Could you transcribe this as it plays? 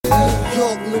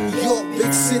York,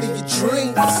 big city of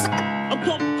dreams. I'm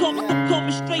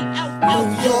coming straight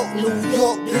out. New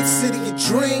York, big city of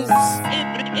dreams.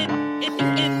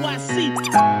 NYC.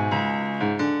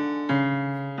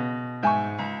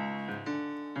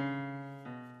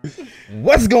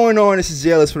 What's going on? This is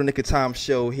Ellis for the Knick of Time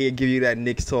Show. Here to give you that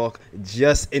Knicks talk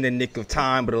just in the nick of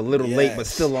time, but a little late, but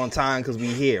still on time because we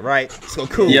here, right? So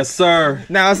cool. Yes, sir.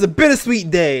 Now, it's a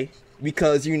bittersweet day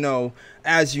because,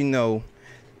 as you know,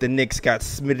 the Knicks got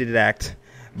submitted act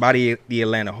by the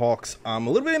Atlanta Hawks. A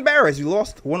little bit embarrassed. We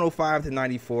lost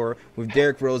 105-94 with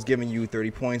Derrick Rose giving you 30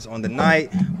 points on the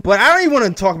night. But I don't even want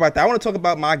to talk about that. I want to talk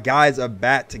about my guys are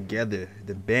back together.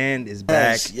 The band is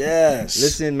back. Yes.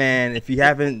 Listen, man, if you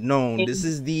haven't known, this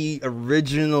is the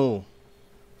original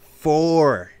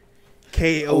 4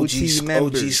 KOT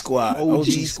members.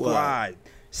 OG squad.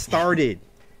 Started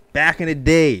back in the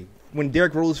day when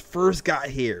Derrick Rose first got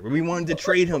here. We wanted to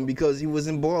trade him because he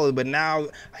wasn't balling, but now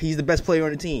he's the best player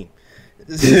on the team.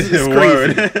 It's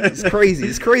crazy. It's crazy.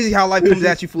 It's crazy how life comes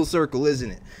at you full circle,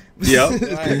 isn't it? Yep.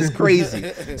 It's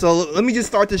crazy. So let me just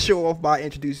start the show off by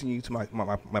introducing you to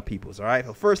my peoples, all right?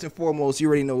 So first and foremost, you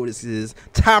already know what this is.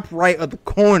 Top right of the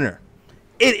corner.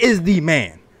 It is the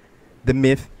man, the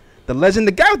myth, the legend,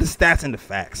 the guy with the stats and the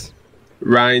facts.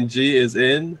 Ryan G is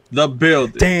in the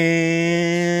building.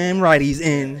 Damn right, he's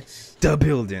in the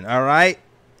building, all right?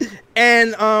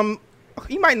 And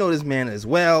you might know this man as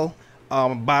well.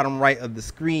 Bottom right of the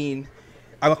screen.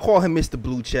 I would call him Mr.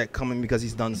 Blue Check, coming because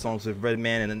he's done songs with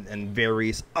Redman and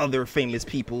various other famous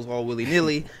peoples, all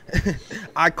willy-nilly.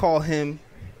 we call him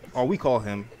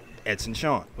Edson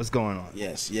Sean. What's going on?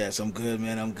 Yes, I'm good,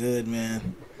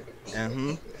 man.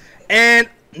 And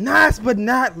last but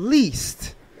not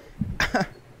least,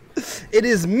 it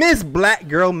is Miss Black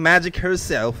Girl Magic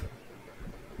herself.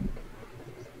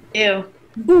 Ew.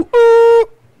 Ooh, ooh.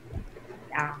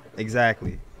 Yeah.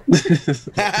 Exactly.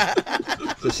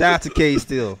 So shout out to K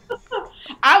still.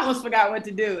 I almost forgot what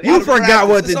to do. You forgot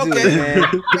what to do, okay.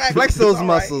 man. Flex those All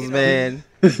muscles, right, man.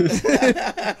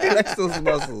 Flex those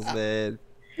muscles, man.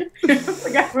 I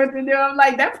forgot what to do. I'm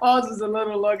like, that pause is a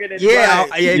little longer than Yeah,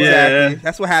 right. yeah, exactly. Yeah.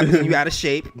 That's what happens when you out of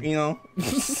shape, you know.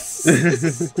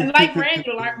 And like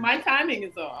Randall, like my timing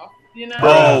is off. You know.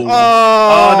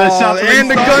 The shots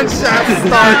and the started. gunshots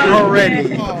start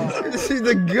already. Oh. See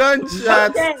the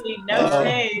gunshots No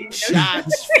shade.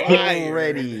 Shots fired.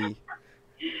 already.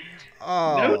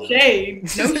 No shade.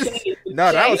 No shade.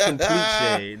 No, that was complete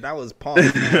shade. That was punk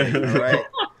shade, right?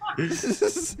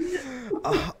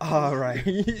 All right.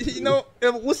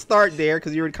 We'll start there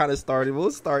because you already kind of started.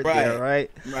 We'll start there, right?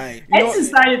 Right. Edson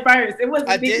started first. It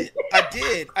wasn't I me.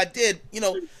 did.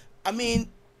 I mean,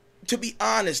 to be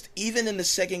honest, even in the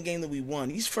second game that we won,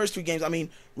 these first 3 games, I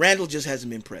mean, Randall just hasn't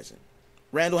been present.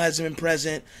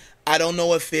 I don't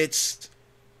know if it's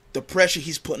the pressure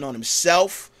he's putting on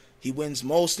himself. He wins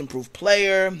most improved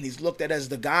player. He's looked at as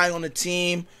the guy on the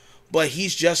team, but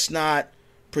he's just not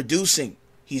producing.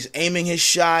 He's aiming his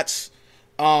shots.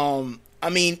 I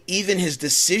mean, even his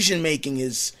decision making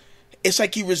it's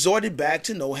like he resorted back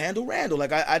to no handle Randall.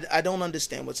 Like I don't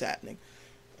understand what's happening.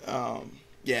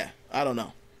 Yeah, I don't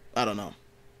know.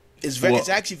 It's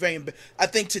actually very. I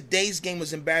think today's game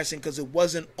was embarrassing because it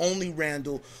wasn't only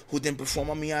Randall who didn't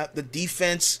perform. I mean, the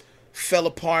defense fell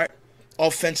apart.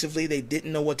 Offensively, they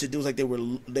didn't know what to do. It was like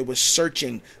they were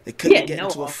searching. They couldn't get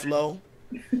into a flow.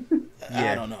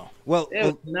 I don't know. Well,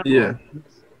 Yeah.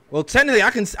 Well, technically,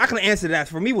 I can answer that.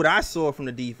 For me, what I saw from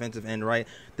the defensive end, right?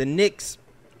 The Knicks,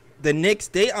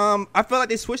 they I felt like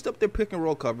they switched up their pick and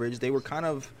roll coverage. They were kind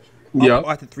of up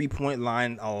at the 3-point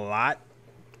line a lot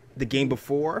the game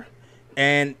before,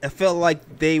 and it felt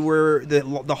like they were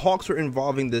the Hawks were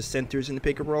involving the centers in the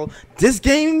pick and roll. This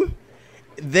game,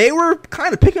 they were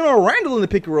kind of picking on Randall in the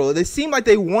pick and roll. They seemed like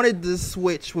they wanted to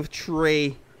switch with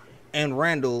Trey and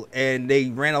Randall, and they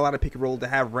ran a lot of pick and roll to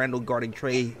have Randall guarding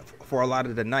Trey for a lot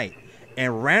of the night.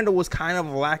 And Randall was kind of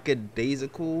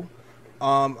lackadaisical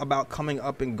about coming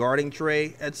up and guarding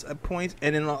Trey at points,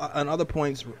 and then on other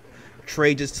points,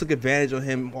 Trey just took advantage of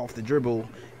him off the dribble,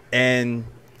 and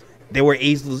they were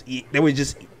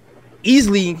just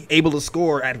easily able to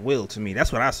score at will. To me,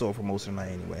 that's what I saw for most of the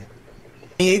night, anyway.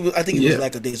 I think he was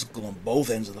lackadaisical on both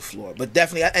ends of the floor, but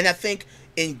definitely, and I think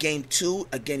in game 2,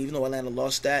 again, even though Atlanta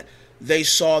lost that, they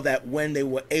saw that when they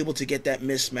were able to get that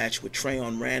mismatch with Trey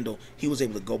on Randall, he was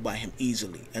able to go by him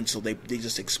easily, and so they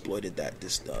just exploited that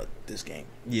this game.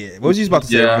 Yeah, what was you about to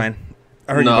say, Ryan?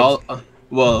 I heard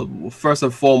Well, first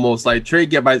and foremost, like Trey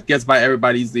gets by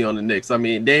everybody easily on the Knicks. I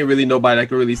mean, they ain't really nobody that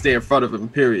can really stay in front of him,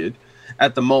 period,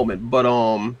 at the moment. But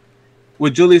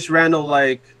with Julius Randle,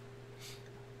 like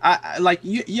I like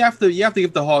you have to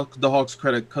give the Hawks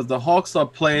credit because the Hawks are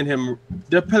playing him.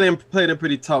 They're playing him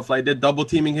pretty tough. Like they're double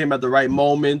teaming him at the right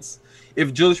moments.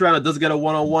 If Julius Randle does get a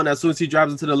 1-on-1, as soon as he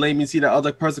drives into the lane, you see that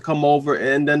other person come over,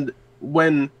 and then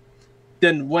when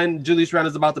Julius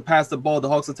Randle's about to pass the ball, the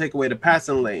Hawks will take away the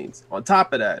passing lanes. On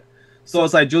top of that, so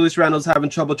it's like Julius Randle's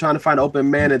having trouble trying to find an open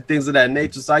man and things of that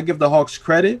nature. So I give the Hawks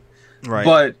credit, right?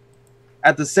 But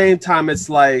at the same time, it's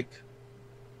like,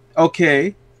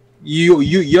 okay. You're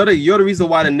the reason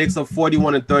why the Knicks are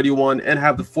 41-31 and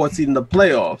have the 4th seed in the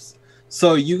playoffs.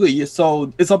 So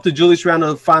so it's up to Julius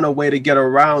Randle to find a way to get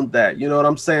around that. You know what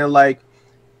I'm saying? Like,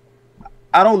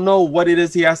 I don't know what it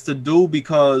is he has to do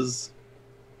because,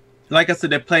 like I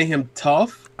said, they're playing him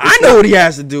tough. I know what he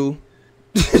has to do.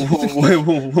 What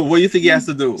do you think he has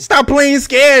to do? Stop playing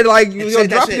scared. Like you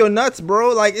Drop your nuts,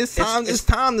 bro. Like it's time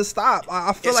to stop.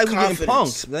 I feel like we're getting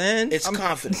punked, man. It's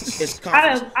confidence. It's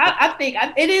confidence. I think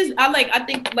it is. I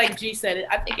think like G said it.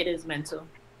 I think it is mental.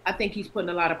 I think he's putting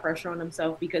a lot of pressure on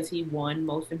himself because he won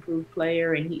Most Improved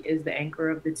Player and he is the anchor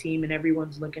of the team and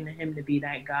everyone's looking to him to be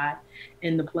that guy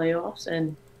in the playoffs.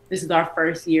 And this is our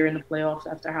first year in the playoffs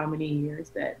after how many years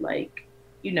that, like,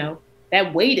 you know,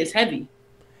 that weight is heavy.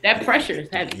 That pressure is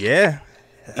heavy. Yeah.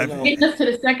 Getting us to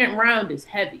the second round is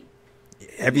heavy.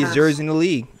 Heaviest jersey in the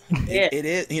league. It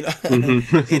is, you know.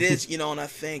 It is, you know, and I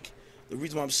think the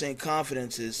reason why I'm saying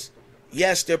confidence is,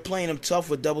 yes, they're playing him tough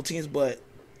with double teams, but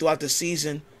throughout the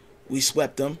season, we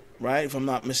swept them, right, if I'm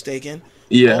not mistaken.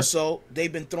 Yeah. Also,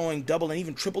 they've been throwing double and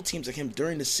even triple teams at him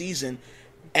during the season,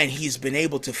 and he's been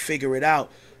able to figure it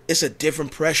out. It's a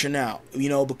different pressure now, you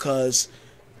know, because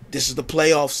this is the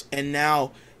playoffs, and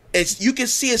now you can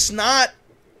see it's not,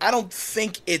 I don't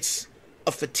think it's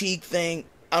a fatigue thing.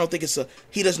 I don't think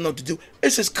he doesn't know what to do.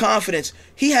 It's his confidence.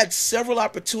 He had several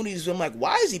opportunities. I'm like,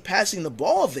 why is he passing the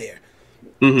ball there?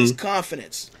 Mm-hmm.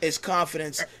 It's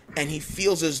confidence, and he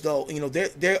feels as though, you know,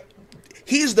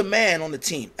 he's the man on the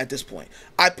team at this point.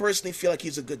 I personally feel like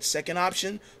he's a good second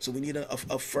option, so we need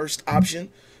a first option,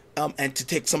 and to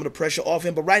take some of the pressure off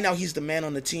him. But right now, he's the man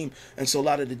on the team, and so a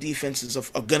lot of the defenses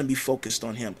are going to be focused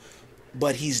on him.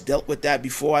 But he's dealt with that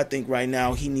before. I think right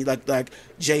now he need, like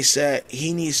Jay said,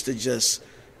 he needs to just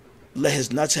let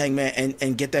his nuts hang, man,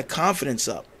 and get that confidence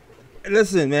up.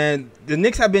 Listen, man, the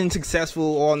Knicks have been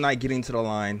successful all night getting to the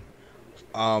line.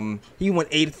 He went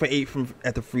 8 for 8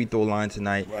 at the free throw line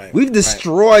tonight. Right, We've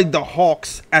destroyed the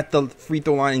Hawks at the free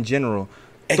throw line in general.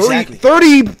 Exactly.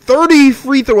 30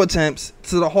 free throw attempts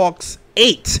to the Hawks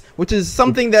 8, which is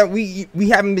something that we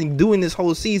haven't been doing this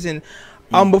whole season.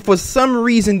 But for some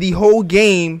reason, the whole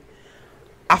game,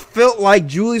 I felt like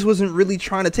Julius wasn't really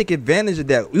trying to take advantage of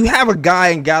that. You have a guy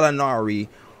in Gallinari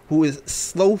who is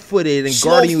slow-footed and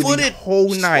guarding you the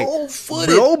whole night.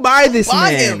 Blow by this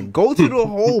man. Go to the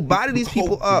hole. Body these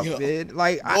people up, man.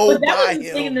 Like, but that was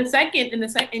the thing in the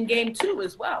second game too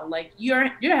as well. Like you're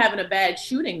having a bad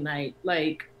shooting night.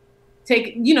 Like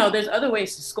there's other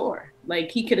ways to score. Like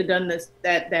he could have done this.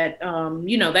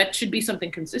 That should be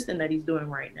something consistent that he's doing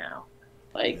right now.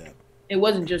 Like it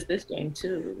wasn't just this game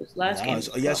too. It was last game.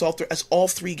 Yeah, it's all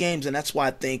three games, and that's why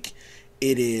I think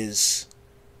it is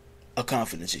a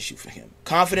confidence issue for him.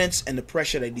 Confidence and the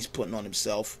pressure that he's putting on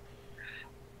himself.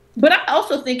 But I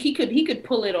also think he could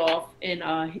pull it off, and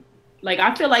I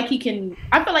feel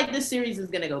like this series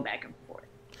is gonna go back and forth.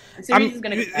 The series is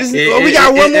gonna go back and forth. We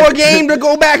got one more game to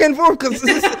go back and forth because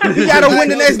we gotta win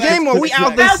the next game or we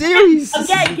out the series.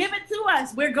 Okay, give it to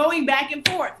us. We're going back and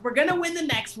forth. We're gonna win the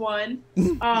next one.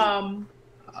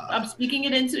 I'm speaking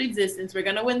it into existence. We're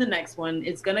gonna win the next one.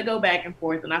 It's gonna go back and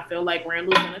forth, and I feel like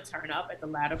Randle's gonna turn up at the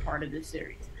latter part of this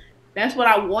series. That's what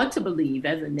I want to believe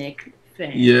as a Knick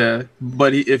fan. Yeah,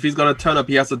 but if he's gonna turn up,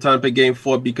 he has to turn up in Game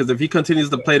 4 because if he continues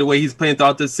to play the way he's playing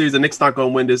throughout this series, the Knicks not gonna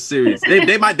win this series.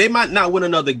 They might not win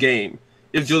another game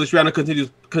if Julius Randle continues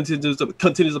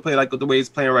to play like the way he's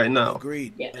playing right now.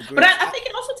 Agreed. Yeah. But I think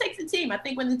it also takes the team. I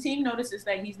think when the team notices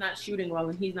that he's not shooting well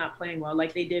and he's not playing well,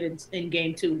 like they did in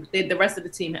Game 2, the rest of the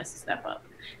team has to step up.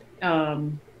 I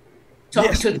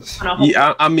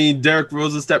mean, Derrick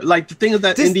Rose step. Like the thing is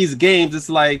that in these games, it's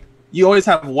like you always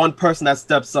have one person that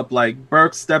steps up. Like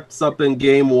Burke steps up in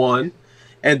Game 1,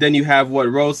 and then you have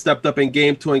Rose stepped up in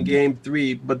Game 2 and Game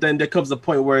 3. But then there comes a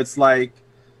point where it's like,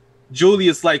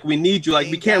 Julius, like we need you. Like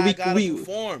we cannot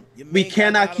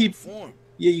keep.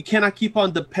 Yeah, you cannot keep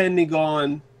on depending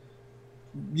on,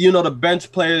 the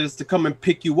bench players to come and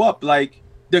pick you up. Like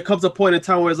there comes a point in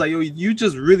time where it's like, you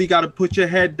just really got to put your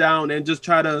head down and just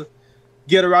try to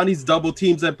get around these double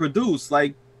teams and produce.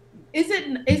 Like, is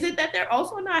it that they're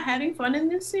also not having fun in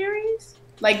this series?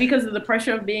 Like because of the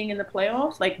pressure of being in the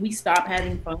playoffs, like we stop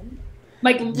having fun.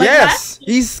 Yes,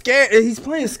 he's scared. He's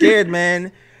playing scared,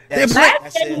 man. No,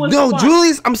 fun.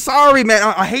 Julius, I'm sorry, man.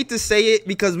 I hate to say it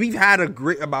because we've had a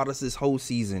grit about us this whole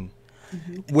season,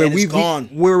 where we've gone,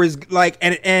 where is like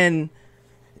and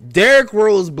Derrick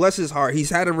Rose, bless his heart, he's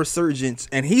had a resurgence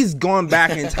and he's gone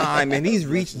back in time and he's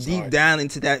reached deep down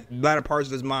into that latter parts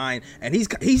of his mind and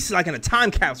he's like in a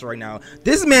time capsule right now.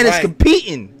 This man is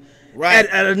competing. Right.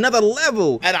 At another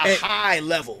level. At a high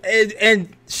level. And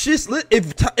just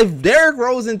if Derrick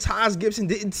Rose and Taj Gibson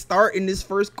didn't start in this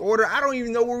first quarter, I don't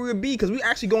even know where we would be because we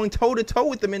actually going toe-to-toe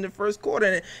with them in the first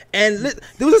quarter. And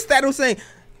there was a stat that was saying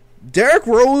Derrick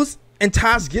Rose and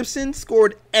Taj Gibson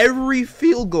scored every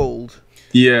field goal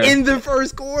in the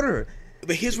first quarter.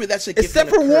 But here's where that's a gift except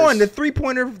for one, the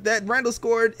three-pointer that Randall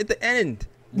scored at the end.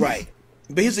 Right.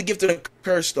 But here's the gift and a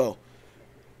curse, though.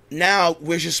 Now,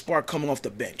 where's your spark coming off the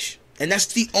bench? And that's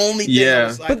the only thing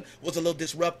that was a little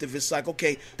disruptive. It's like,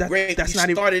 okay, great, we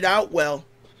started out well,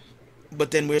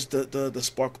 but then where's the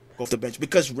spark off the bench?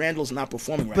 Because Randall's not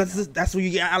performing right now. That's what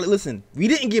you get. Listen, we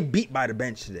didn't get beat by the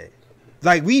bench today.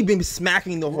 Like, we've been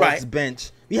smacking the Hawks bench.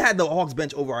 We had the Hawks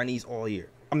bench over our knees all year.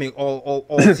 I mean, all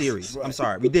series. I'm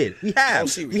sorry, we did. We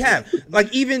have.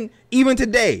 Like, even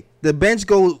today, the bench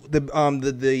goes.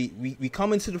 We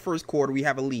come into the first quarter. We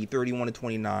have a lead,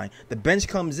 31-29. The bench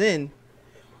comes in.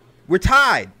 We're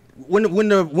tied. When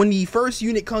the first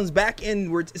unit comes back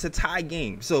in, it's a tie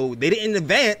game. So they didn't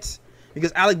advance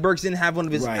because Alec Burks didn't have one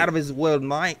of his out of his world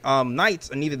nights,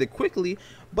 and neither did quickly.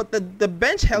 But the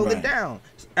bench held it down.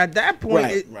 At that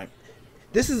point,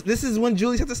 this is when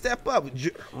Julius had to step up.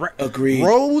 Agreed.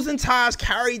 Rose and Taj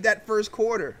carried that first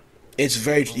quarter. It's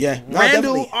very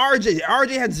Randall, RJ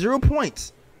had 0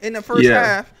 points in the first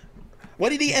half.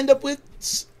 What did he end up with?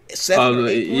 7 or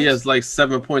 8 points? He has like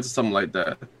 7 points or something like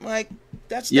that. Like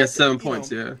that's 7 points.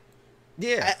 Yeah.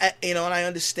 And I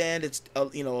understand it's a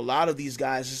lot of these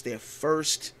guys is their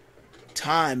first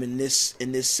time in this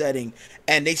setting,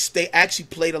 and they actually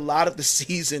played a lot of the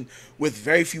season with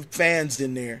very few fans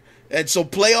in there, and so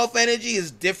playoff energy is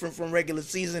different from regular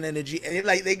season energy, and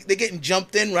they're getting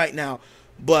jumped in right now.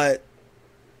 But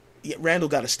Randall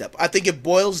got to step. I think it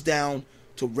boils down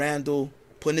to Randall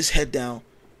putting his head down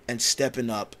and stepping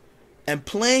up and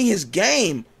playing his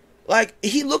game. Like,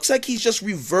 he looks like he's just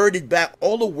reverted back.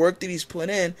 All the work that he's put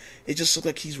in, it just looks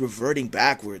like he's reverting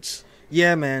backwards.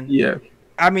 Yeah, man. Yeah.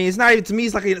 I mean, it's not even, to me,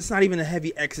 it's not even a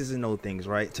heavy X's and O things,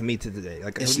 right? To me, to today.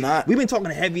 Like, it's not. We've been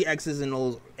talking heavy X's and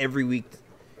O's every week,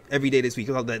 every day this week.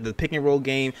 The pick and roll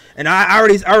game. And I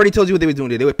already told you what they were doing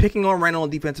there. They were picking on Randall on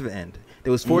defensive end. They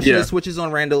was forcing the switches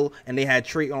on Randall, and they had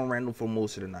Trey on Randall for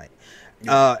most of the night.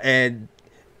 Yeah.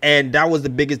 And that was the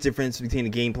biggest difference between the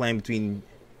game plan between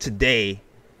today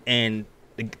and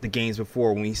the games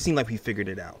before, when he seemed like we figured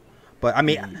it out. But I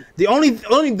mean, the only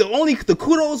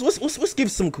kudos. Let's give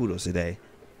some kudos today.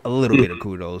 A little bit of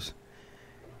kudos.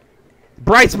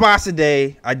 Bright spots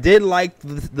today. I did like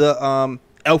the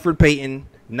Elfrid Payton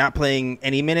not playing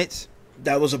any minutes.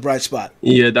 That was a bright spot.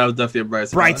 Yeah, that was definitely a bright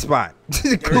spot. Bright spot.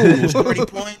 Cool. 30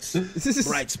 points.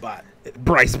 Bright spot.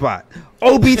 Bright spot.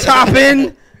 Obi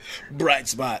Toppin. Bright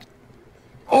spot.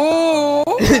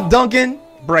 Oh, Duncan.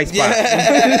 Bright spot.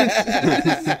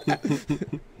 Yeah.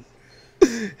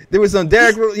 There was some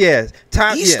Derrick Rose. Yes,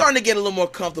 he's starting to get a little more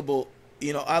comfortable.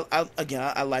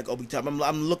 I like Obi Toppin.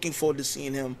 I'm looking forward to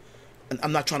seeing him. And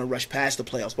I'm not trying to rush past the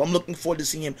playoffs, but I'm looking forward to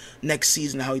seeing him next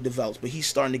season, how he develops. But he's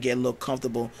starting to get a little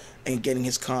comfortable and getting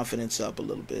his confidence up a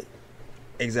little bit.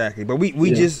 Exactly, but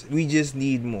we just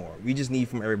need more. We just need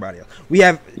from everybody else. We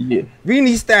have reading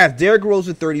these stats: Derrick Rose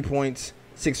with 30 points,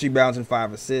 6 rebounds, and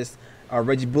 5 assists.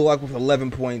 Reggie Bullock with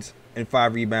 11 points and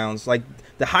 5 rebounds. Like,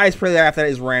 the highest player after that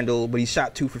is Randall, but he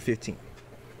shot 2 for 15.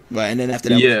 Right, and then after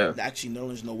that, actually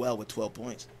Nerlens Noel with 12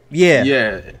 points.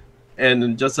 Yeah.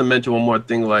 And just to mention one more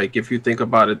thing, like, if you think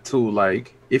about it too,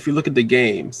 like, if you look at the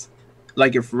games,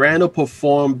 like, if Randall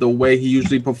performed the way he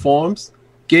usually performs,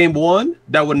 game 1,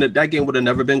 that game would have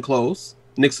never been close.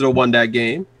 Knicks would have won that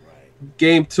game. Right.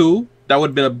 Game 2, that would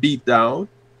have been a beatdown.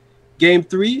 Game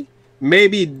 3,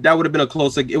 maybe that would have been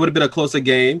it would have been a closer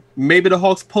game. Maybe the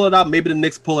Hawks pull it out, maybe the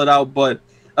Knicks pull it out, but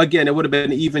again, it would have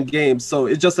been an even game. So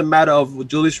it's just a matter of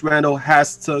Julius Randle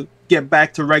has to get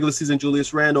back to regular season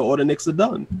Julius Randle, or the Knicks are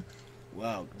done.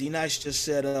 Wow. D-Nice just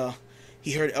said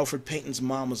he heard Elfrid Payton's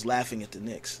mom was laughing at the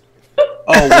Knicks.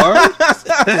 Oh, word?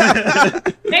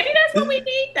 Maybe that's what we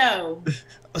need, though.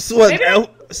 So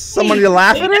what, somebody to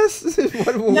laugh at us?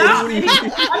 No, I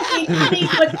mean,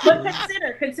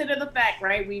 but consider the fact,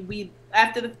 right? We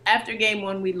after game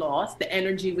 1 we lost. The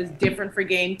energy was different for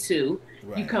game 2.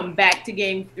 Right. You come back to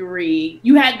game 3.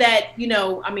 You had that,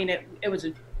 I mean, it was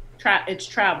it's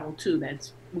travel too.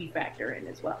 That's we factor in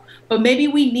as well. But maybe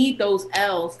we need those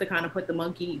L's to kind of put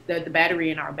the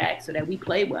battery in our back so that we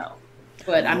play well.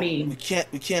 But I mean,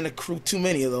 we can't accrue too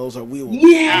many of those, or we will.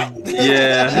 Yeah.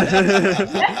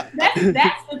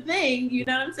 That's the thing, you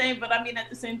know what I'm saying? But I mean, at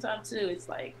the same time too, it's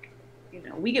like, you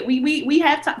know, we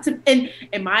have time to, and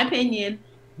in my opinion,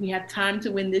 we have time to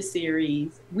win this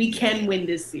series. We can win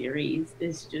this series.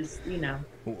 It's just, you know.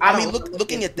 I mean,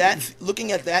 looking at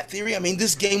that theory, I mean,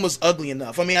 this game was ugly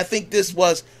enough. I mean, I think this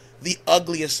was the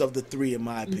ugliest of the three, in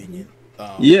my opinion.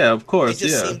 Yeah, of course. It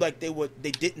just seemed like they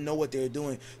didn't know what they were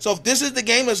doing. So if this is the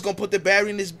game that's gonna put the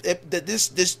battery in this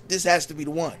has to be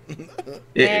the one.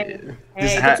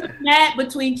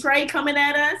 Between Trey coming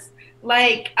at us,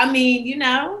 like, I mean, you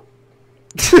know,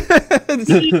 we kind of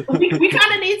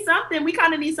need something. We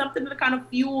kind of need something to kind of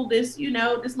fuel this, you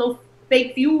know, this little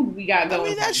fake feud we got going. I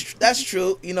mean, that's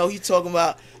true. You know, he's talking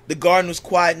about the Garden was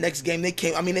quiet. Next game they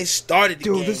came. I mean, they started the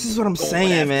game. Dude, this is what I'm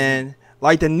saying, man.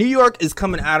 Like, the New York is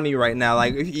coming out of me right now.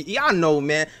 Like, y'all know,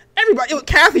 man. Everybody,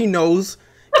 Kathy knows.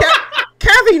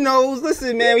 Kathy knows.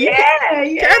 Listen, man. Yeah. Kathy,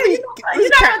 you know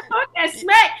how to talk that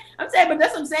smack. I'm saying, but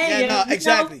that's what I'm saying. Yeah, no,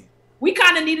 exactly. Know, we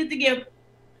kind of needed to give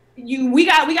you. We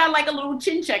got like a little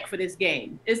chin check for this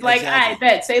game. It's like, exactly. All right,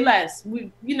 bet, say less.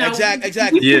 We, you know. Exactly.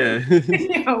 Yeah.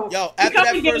 You know, yo,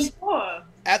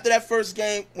 after that first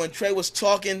game, when Trey was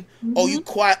talking, oh, you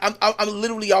quiet. I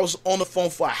was on the phone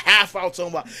for a half hour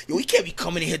talking about, yo, we can't be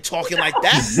coming in here talking like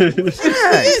that.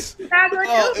 Yes.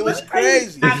 It was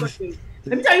crazy. Let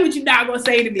me tell you what you're not gonna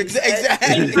say to me.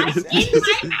 Exactly.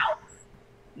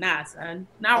 Nah, son,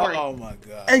 not working. Oh my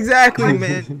god. Exactly,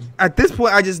 man. At this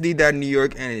point, I just need that New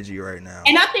York energy right now.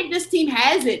 And I think this team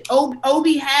has it.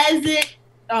 Obi has it.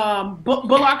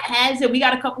 Bullock has it. We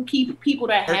got a couple key people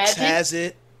that has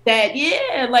it. That,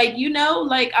 yeah, like, you know,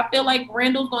 like, I feel like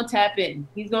Randall's going to tap in.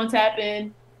 He's going to tap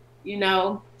in, you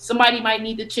know. Somebody might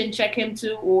need to chin check him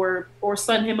too, or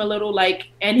sun him a little, like,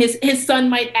 and his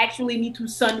son might actually need to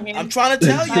sun him. I'm trying to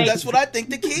tell you, that's what I think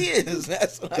the key is.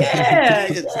 That's what I think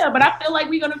the key is. Yeah, but I feel like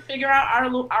we're going to figure out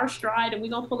our stride and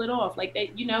we're going to pull it off. Like,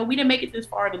 they, you know, we didn't make it this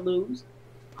far to lose.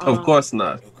 Of course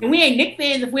not. And we ain't Knicks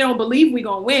fans if we don't believe we're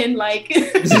going to win. Like,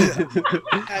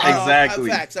 exactly.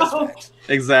 That's facts.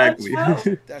 Exactly.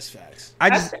 That's facts.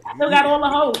 I still got all the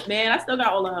hope, man. I still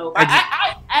got all the hope.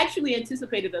 I actually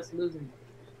anticipated us losing.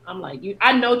 I'm like,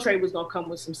 I know Trey was going to come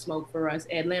with some smoke for us.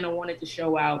 Atlanta wanted to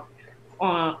show out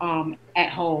at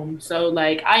home. So,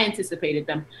 like, I anticipated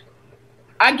them.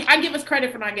 I give us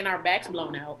credit for not getting our backs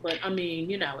blown out. But, I mean,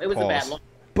 you know, it was a bad loss.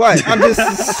 But I'm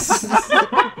just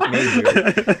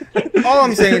all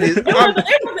I'm saying is it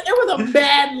was a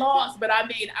bad loss, but I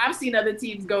mean, I've seen other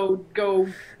teams go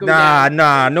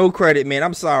down. No credit, man.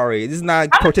 I'm sorry. This is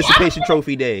not participation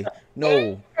trophy day.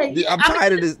 No. I'm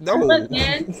tired of this. No. Because at the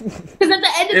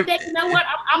end of the day, you know what?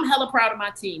 I'm hella proud of my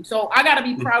team. So I gotta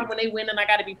be proud when they win and I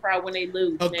gotta be proud when they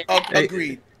lose.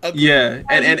 Agreed. Yeah.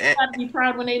 And I gotta be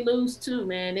proud when they lose too,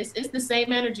 man. It's the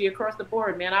same energy across the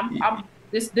board, man.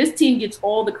 This team gets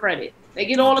all the credit. They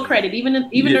get all the credit, even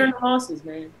during the losses,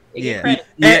 man. They get credit.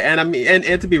 Yeah, and I mean,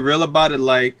 and to be real about it,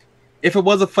 like, if it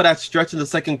wasn't for that stretch in the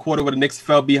second quarter where the Knicks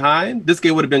fell behind, this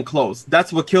game would have been close.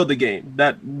 That's what killed the game.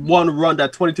 That one run,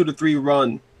 that 22-3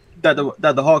 run that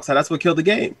the Hawks had, that's what killed the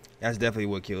game. That's definitely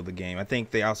what killed the game. I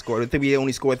think they outscored. I think we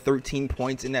only scored 13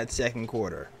 points in that second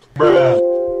quarter.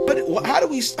 But how do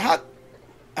we slow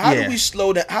down? How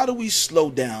do we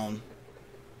slow down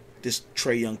this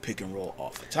Trae Young pick and roll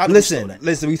offense?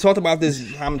 Listen. We talked about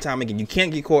this time and time again. You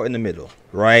can't get caught in the middle,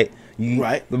 right?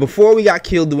 Right. But before we got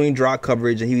killed doing drop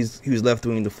coverage, and he was left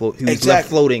doing the float. He was left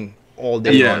floating all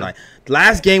day, all night.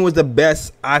 Last game was the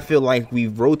best I feel like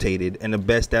we've rotated, and the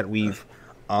best that we've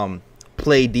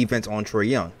played defense on Trae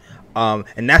Young,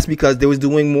 and that's because they was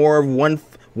doing more of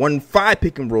 1-5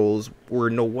 pick and rolls where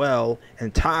Noel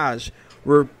and Taj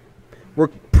were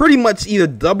pretty much either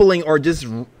doubling or just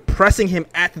pressing him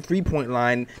at the 3-point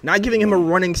line, not giving him a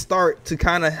running start to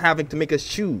kind of having to make us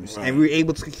choose. Right. And we were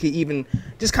able to even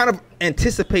just kind of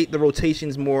anticipate the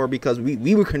rotations more because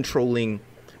we were controlling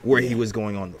where he was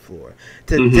going on the floor.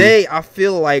 Today, I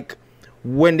feel like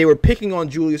when they were picking on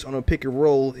Julius on a pick and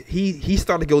roll, he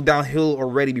started to go downhill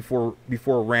already before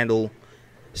Randall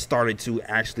started to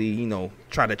actually, you know,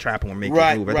 try to trap him or make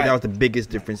a move. I think that was the biggest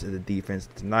difference in the defense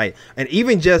tonight. And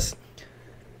even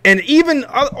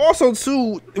also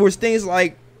too, there was things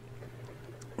like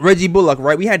Reggie Bullock,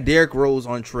 right? We had Derrick Rose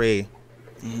on Trae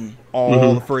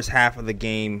all the first half of the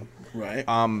game. Right.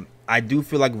 I do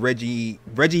feel like Reggie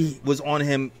was on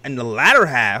him in the latter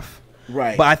half.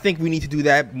 Right. But I think we need to do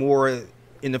that more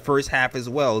in the first half as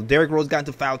well. Derrick Rose got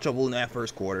into foul trouble in that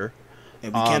first quarter.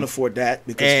 And we can't afford that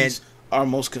because our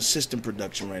most consistent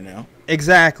production right now.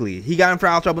 Exactly. He got in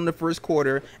foul trouble in the first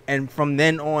quarter, and from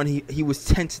then on, he was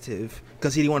tentative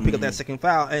because he didn't want to pick up that second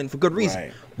foul, and for good reason.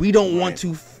 Right. We don't want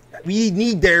to. We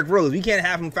need Derrick Rose. We can't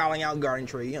have him fouling out guarding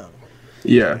Trae Young.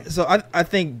 Yeah. So I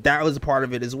think that was a part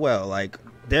of it as well. Like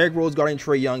Derrick Rose guarding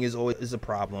Trae Young is a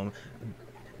problem.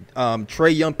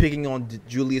 Trae Young picking on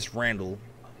Julius Randle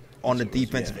on the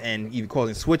defensive end, either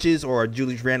causing switches or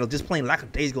Julius Randle just playing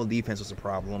lackadaisical defense was a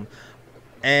problem.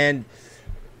 And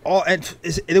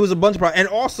there was a bunch of problems. And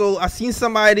also, I seen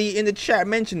somebody in the chat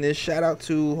mention this. Shout out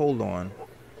to, hold on.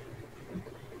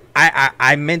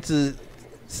 I meant to.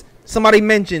 Somebody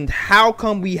mentioned how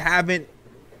come we haven't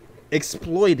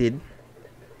exploited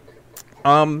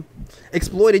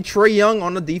Trae Young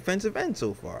on the defensive end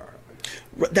so far.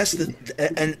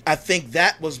 And I think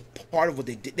that was part of what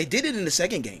they did. They did it in the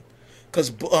second game.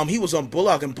 Because he was on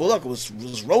Bullock, and Bullock was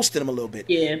roasting him a little bit.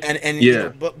 Yeah. And you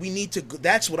know, but we need to.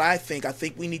 That's what I think. I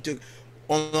think we need to,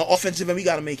 on the offensive end, we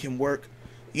got to make him work.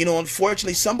 You know,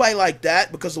 unfortunately, somebody like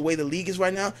that, because of the way the league is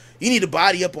right now, you need to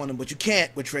body up on him, but you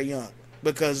can't with Trae Young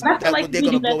because they're going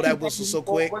to blow that whistle so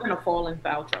quick. We're going to fall in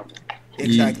foul trouble.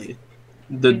 Exactly.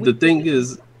 The thing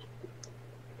is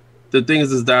that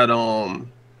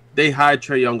they hide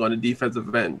Trae Young on the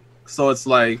defensive end, so it's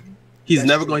like. He's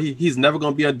never going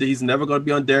to be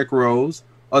on Derrick Rose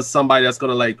or somebody that's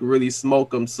going to like really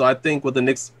smoke him. So I think what the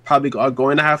Knicks probably are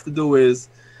going to have to do is,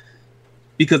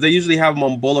 because they usually have him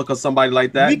on Bullock or somebody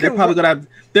like that, they're probably going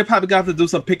to have to do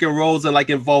some pick and rolls and like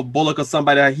involve Bullock or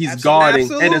somebody that he's guarding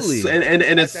and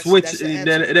then switch and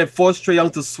then force Trae Young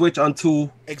to switch onto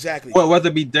whether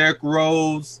it be Derrick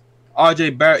Rose,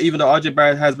 RJ Barrett, even though RJ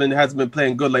Barrett has been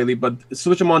playing good lately, but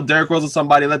switch him on Derrick Rose or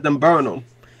somebody, let them burn him.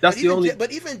 But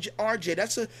even RJ,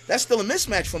 that's still a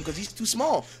mismatch for him because he's too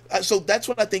small. So that's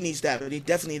what I think needs to happen. They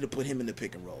definitely need to put him in the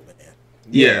pick and roll, man.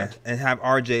 Yeah, and have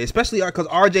RJ, especially because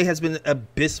RJ has been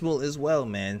abysmal as well,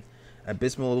 man.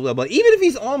 Abysmal as well. But even if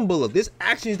he's on Bullock, there's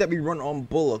actions that we run on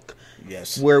Bullock,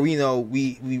 where we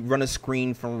run a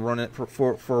screen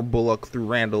for Bullock through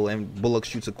Randle, and Bullock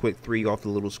shoots a quick three off the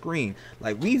little screen.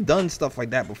 Like we've done stuff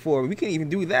like that before. We can even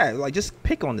do that. Like just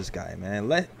pick on this guy, man.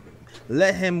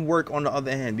 Let him work on the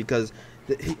other hand because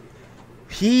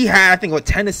he had, I think,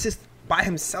 10 assists by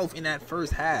himself in that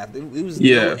first half. It was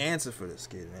no answer for this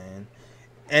kid, man.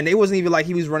 And it wasn't even like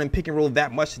he was running pick and roll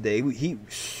that much today. It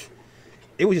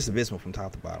was just abysmal from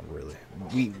top to bottom, really.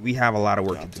 We have a lot of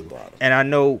work to do. And I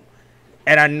know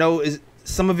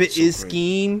some of it is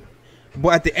scheme,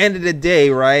 but at the end of the day,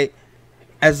 right,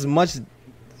 as much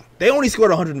they only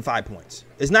scored 105 points.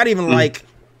 It's not even like,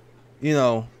 you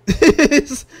know,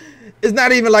 it's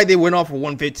not even like they went off for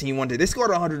 115 one day. They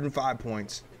scored 105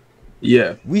 points.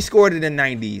 Yeah. We scored in the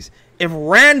 90s. If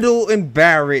Randle and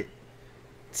Barrett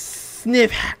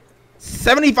sniff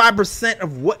 75%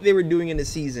 of what they were doing in the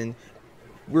season,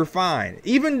 we're fine.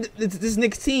 Even this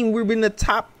Knicks team, we've been the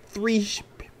top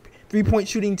three-point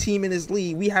shooting team in this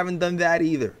league. We haven't done that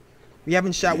either. We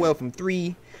haven't shot well from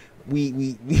three.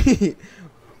 We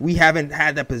haven't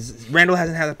had that. Randall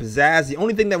hasn't had that pizzazz. The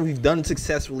only thing that we've done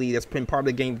successfully that's been part of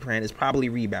the game plan is probably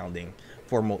rebounding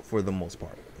for the most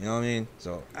part. You know what I mean?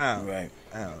 So I don't know.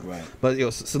 Right.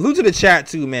 But salute to the chat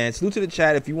too, man. Salute to the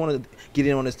chat if you want to get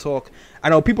in on this talk. I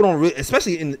know people don't really,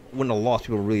 especially when the loss,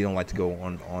 people really don't like to go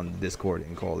on Discord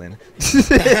and call in.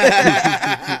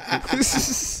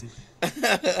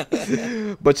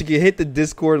 But you can hit the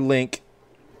Discord link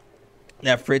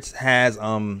that Fritz has.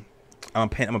 I'm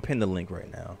gonna pin the link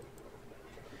right now.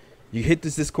 You hit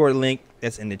this Discord link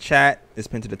that's in the chat. It's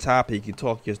pinned to the top. You can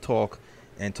talk your talk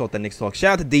and talk that Knicks talk.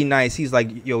 Shout out to D Nice. He's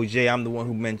like, yo, Jay, I'm the one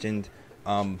who mentioned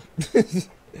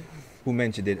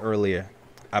it earlier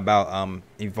about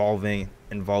involving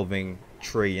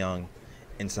Trae Young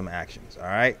in some actions. All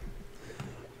right.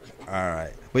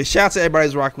 But shout out to everybody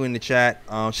who's rocking in the chat.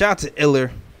 Shout out to Iller.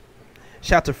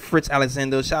 Shout out to Fritz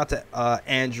Alexander. Shout out to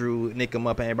Andrew, Nick 'em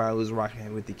up, and everybody who's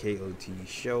rocking with the KOT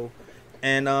show.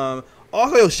 And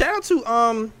also, shout out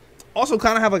to also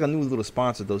kind of have like a new little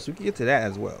sponsor though, so we can get to that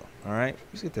as well. All right,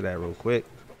 let's get to that real quick.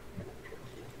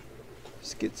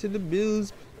 Let's get to the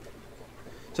bills.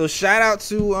 So shout out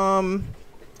to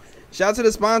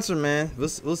the sponsor, man.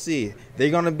 We'll see. They're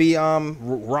gonna be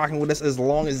rocking with us as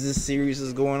long as this series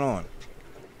is going on.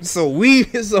 So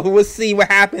we'll see what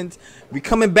happens. We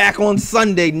coming back on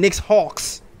Sunday, Knicks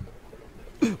Hawks.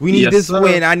 We need this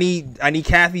win. I need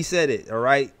Kathy said it, all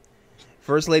right?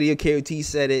 First lady of KOT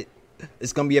said it.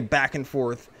 It's gonna be a back and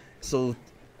forth. So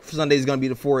Sunday is gonna be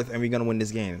the fourth, and we're gonna win this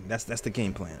game. That's the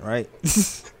game plan, right?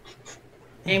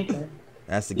 Game plan.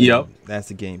 That's the game. Yep. That's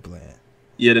the game plan.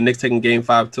 Yeah, the Knicks taking game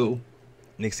 5 too.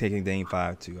 Knicks taking game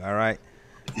 5 too. All right.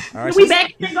 All right, we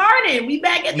back in the garden. We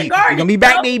back at the garden. We're gonna be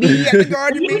back, baby, at the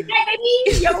garden. We back,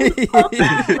 baby. Yo,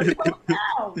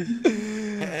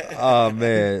 Oh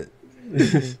man.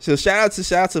 So shout out to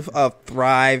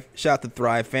Thrive. Shout out to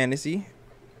Thrive Fantasy.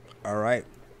 All right.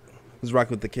 Who's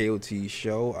rocking with the KOT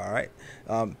show? All right.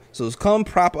 So it's come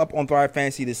prop up on Thrive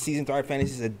Fantasy this season. Thrive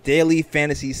Fantasy is a daily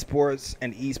fantasy sports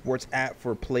and esports app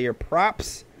for player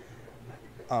props.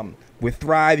 With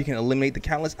Thrive, you can eliminate the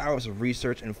countless hours of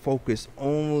research and focus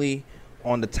only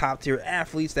on the top tier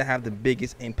athletes that have the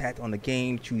biggest impact on the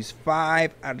game. Choose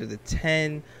 5 out of the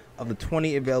 10 of the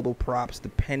 20 available props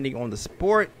depending on the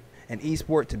sport and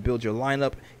esport to build your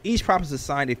lineup. Each prop is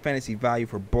assigned a fantasy value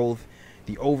for both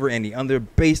the over and the under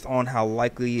based on how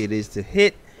likely it is to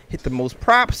hit the most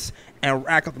props and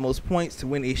rack up the most points to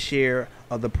win a share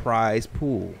of the prize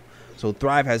pool. So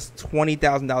Thrive has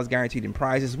 $20,000 guaranteed in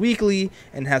prizes weekly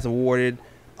and has awarded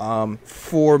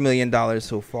 $4 million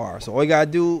so far. So all you gotta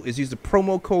do is use the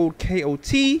promo code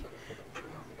KOT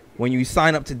when you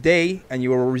sign up today, and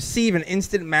you will receive an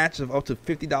instant match of up to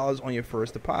 $50 on your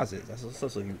first deposit. So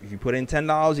if you put in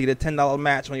 $10, you get a $10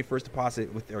 match on your first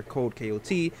deposit with their code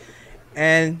KOT,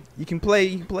 and you can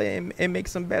play and make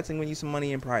some bets and win you some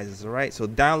money and prizes. All right. So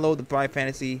download the Thrive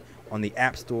Fantasy on the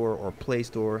App Store or Play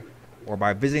Store, or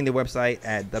by visiting the website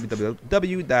at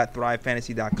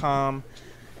www.thrivefantasy.com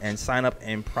and sign up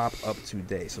and prop up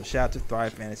today. So shout out to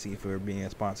Thrive Fantasy for being a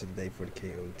sponsor today for the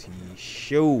KOT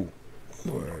show.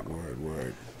 Word.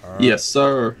 Right. Yes,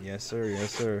 sir. Yes,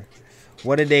 sir.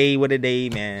 What a day,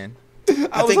 man.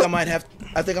 I think I might have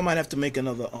to make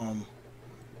another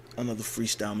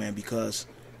freestyle, man, because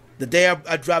the day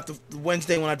I dropped the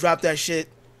Wednesday when I dropped that shit,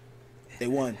 they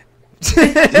won.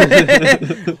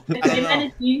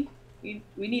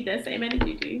 We need that same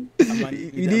energy, dude.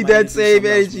 You need that same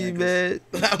energy, man.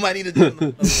 I might need to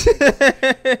do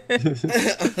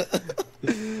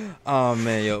Oh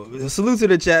man, yo! Salute to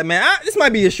the chat, man. This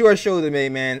might be a short show today,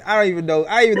 man. I don't even know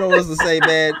what else to say,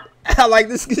 man. I like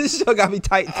this show got me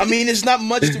tight. I mean, it's not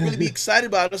much to really be excited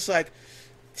about. It's like,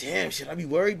 damn, should I be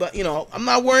worried? But I'm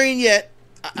not worrying yet.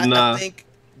 I think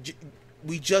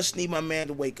we just need my man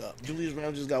to wake up. Julius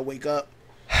Randle just got to wake up.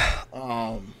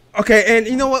 Okay, and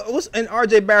you know what? And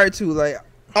RJ Barrett too, like.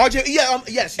 RJ, yeah,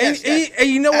 yes. And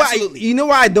you know why? You know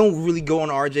why I don't really go on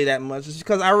RJ that much? It's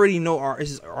because I already know this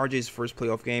is RJ's first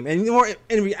playoff game, and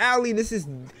in reality, this is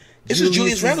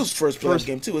Julius Randle's first playoff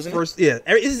game too, isn't it? Yeah,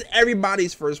 this is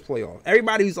everybody's first playoff.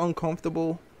 Everybody who's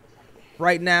uncomfortable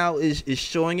right now is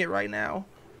showing it right now.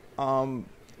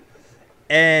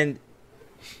 And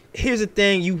here's the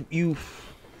thing: you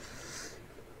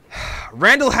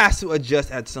Randle has to adjust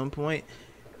at some point.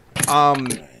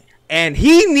 And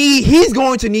he's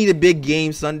going to need a big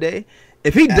game Sunday.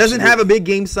 If he doesn't have a big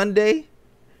game Sunday,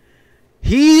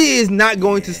 he is not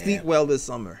going to sleep well this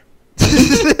summer.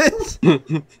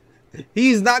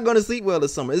 He's not going to sleep well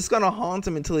this summer. It's going to haunt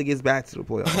him until he gets back to the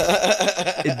playoffs.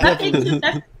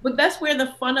 But that's where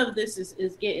the fun of this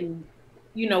is getting.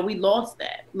 We lost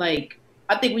that. Like,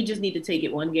 I think we just need to take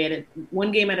it one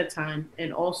game at a time,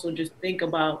 and also just think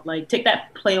about, like, take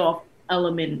that playoff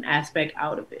element and aspect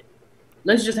out of it.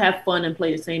 Let's just have fun and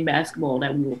play the same basketball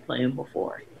that we were playing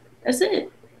before. That's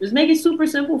it. Just make it super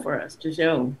simple for us to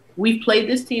show. We've played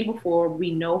this team before. We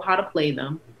know how to play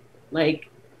them. Like,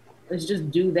 let's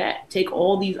just do that. Take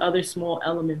all these other small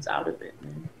elements out of it,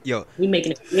 man. Yo, we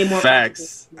making it way more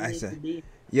facts. I say.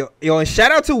 Yo, and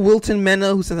shout out to Wilton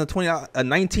Mena who sent a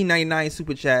 $19.99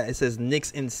 super chat. It says Knicks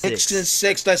in 6. Knicks in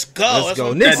 6. Let's go. Let's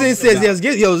go. Knicks in 6. Let's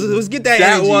get that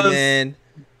energy, man.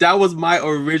 That was my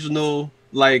original.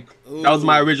 Like, that was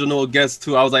my original guess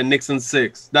too. I was like Knicks in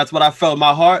 6. That's what I felt in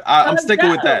my heart. I'm sticking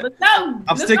with that.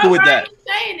 I'm sticking with that.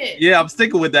 Yeah, I'm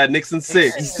sticking with that. Knicks in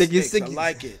 6. He's sticking 6. I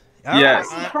like it. Yes.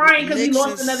 I'm crying because we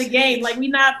lost another game. Like, we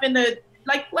not finna.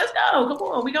 Like, let's go. Come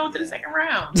on, we going to the second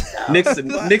round. Knicks.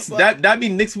 That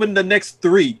means Knicks win the next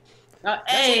 3.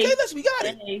 Hey, okay, we got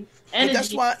it. And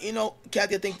that's why,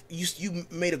 Kathy, I think you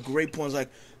made a great point. It's like,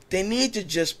 they need to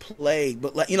just play,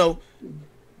 but like,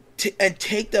 and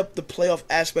take the playoff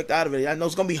aspect out of it. I know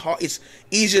it's gonna be hard. It's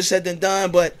easier said than done,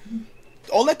 but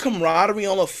all that camaraderie,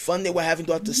 all the fun they were having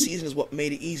throughout the season is what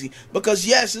made it easy. Because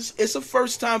yes, it's the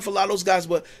first time for a lot of those guys,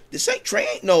 but Trey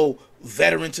ain't no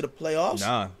veteran to the playoffs.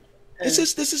 Nah, this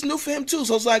is new for him too.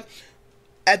 So it's like,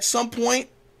 at some point,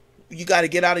 you got to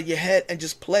get out of your head and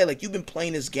just play. Like, you've been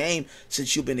playing this game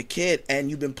since you've been a kid,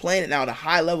 and you've been playing it now at a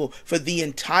high level for the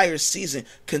entire season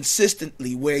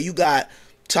consistently, where you got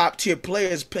top tier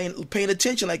players paying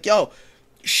attention. Like, yo,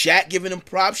 Shaq giving him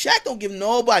props. Shaq don't give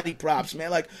nobody props, man.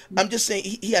 Like, I'm just saying,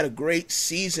 he had a great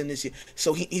season this year.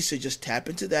 So he should just tap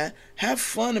into that, have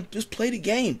fun, and just play the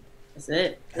game. That's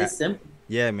it. It's simple.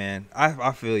 Yeah, man.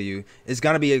 I feel you. It's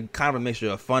gotta be a kind of a mixture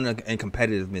of fun and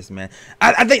competitiveness, man.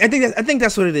 I think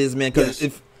that's what it is, man. Because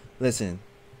listen,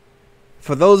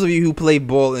 for those of you who play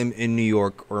ball in New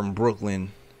York or in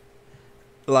Brooklyn,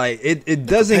 like it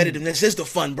doesn't. Competitiveness is the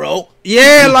fun, bro.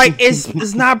 Yeah, like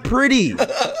it's not pretty,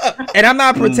 and I'm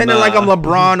not pretending like I'm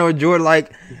LeBron or Jordan,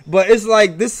 like, but it's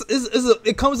like this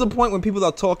it comes to a point when people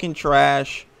are talking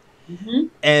trash,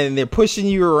 and they're pushing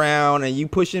you around, and you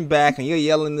pushing back, and you're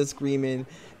yelling and screaming,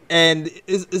 and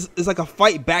it's like a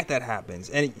fight back that happens,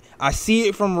 and I see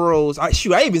it from Rose. I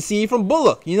even see it from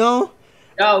Bullock, you know.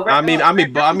 Oh, I mean,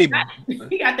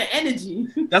 he got the energy.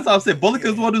 That's what I'm saying. Bullock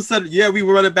is the one who said, "Yeah, we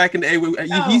were running back in the A."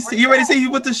 He already said he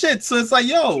went to shit. So it's like,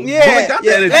 yo, Bullock got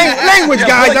the energy. Language,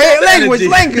 guys,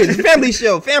 language. Family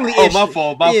show, family issue. My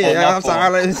fault. I'm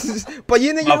sorry, but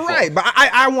you're right. But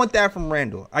I want that from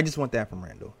Randall. I just want that from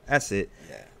Randall. That's it.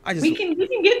 Yeah. We can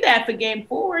get that for game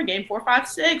 4, 5,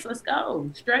 6. Let's go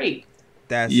straight.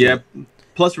 That's it.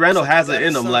 Plus, Randall has it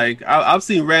in him. Like I've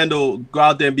seen Randall go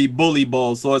out there and be bully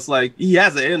ball, so it's like he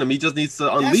has it in him. He just needs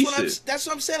to unleash it. That's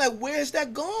what I'm saying. Like, where's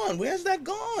that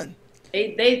gone?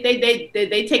 They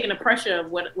taking the pressure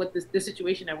of what the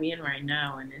situation that we in right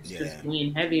now, and it's just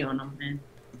being heavy on them. And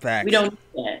facts. We don't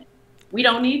need that. We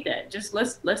don't need that. Just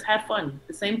let's have fun.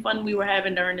 The same fun we were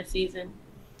having during the season.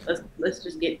 Let's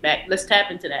just get back. Let's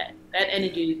tap into that. That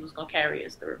energy was gonna carry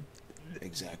us through.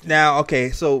 Exactly. Now,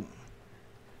 okay, so.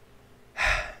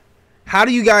 How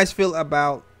do you guys feel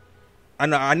about?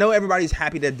 I know everybody's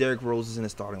happy that Derrick Rose is in the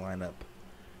starting lineup,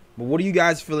 but what are you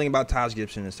guys feeling about Taj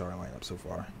Gibson in the starting lineup so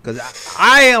far? Because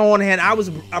I on one hand, I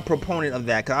was a proponent of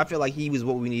that because I feel like he was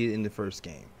what we needed in the first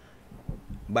game.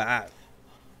 But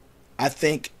I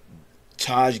think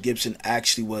Taj Gibson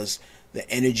actually was the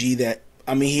energy that.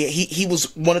 I mean, he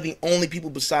was one of the only people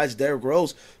besides Derrick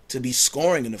Rose to be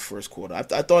scoring in the first quarter. I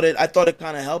thought it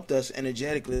kind of helped us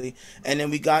energetically, and then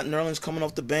we got Nerlens coming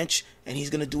off the bench, and he's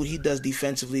gonna do what he does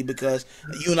defensively because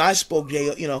you and I spoke,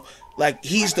 Jay. You know, like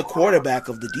he's the quarterback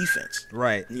of the defense,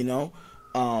 right? You know,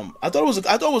 I thought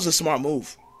it was a smart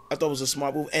move.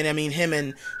 And I mean, him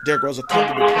and Derrick Rose are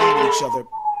comfortable playing with each other,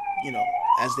 you know,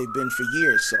 as they've been for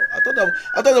years. So I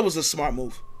thought that was a smart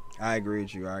move. I agree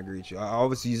with you. I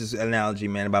always use this analogy,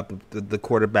 man, about the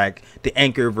quarterback, the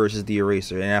anchor versus the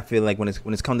eraser. And I feel like when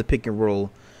it's come to pick and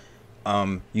roll,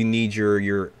 you need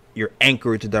your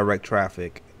anchor to direct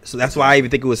traffic. So that's why I even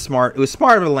think it was smart. It was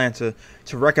smart of Atlanta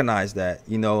to recognize that,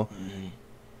 you know,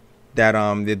 that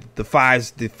the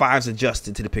fives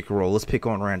adjusted to the pick and roll. Let's pick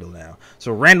on Randall now.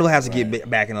 So Randall has to get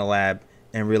back in the lab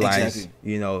and realize,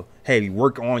 you know, hey,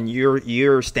 work on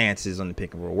your stances on the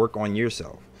pick and roll. Work on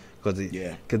yourself.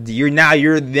 Because you're now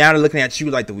looking at you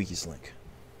like the weakest link.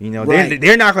 You know,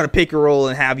 they're not going to pick a roll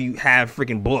and have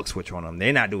freaking Bullock switch on them.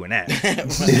 They're not doing that.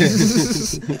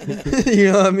 You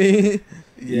know what I mean?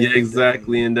 Yeah,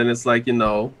 exactly. And then it's like, you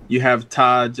know, you have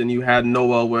Taj and you had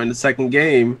Noel where in the second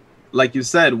game, like you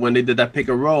said, when they did that pick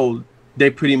and roll,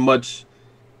 they pretty much,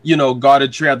 you know,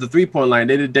 guarded Trey at the 3-point line.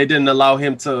 They didn't allow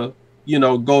him to, you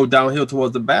know, go downhill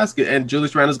towards the basket, and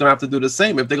Julius Randle's gonna have to do the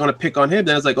same. If they're gonna pick on him,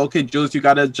 then it's like, okay, Julius, you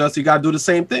gotta adjust, you gotta do the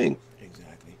same thing.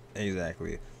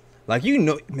 Exactly. Like, you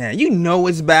know, man, you know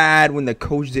it's bad when the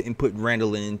coach didn't put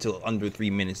Randle in until under 3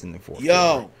 minutes in the fourth.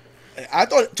 Yo, I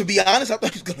thought, to be honest, I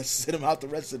thought he was gonna sit him out the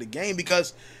rest of the game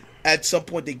because at some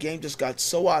point the game just got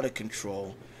so out of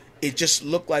control. It just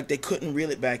looked like they couldn't reel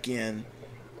it back in,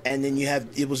 and then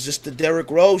it was just the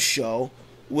Derrick Rose show.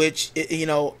 Which, you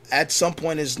know, at some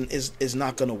point is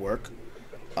not going to work.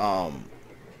 I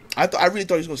really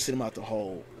thought he was going to sit him out the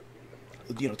whole.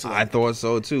 You know, I thought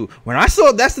so too.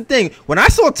 That's the thing. When I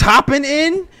saw Toppin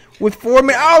in with 4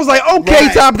 minutes, I was like, okay,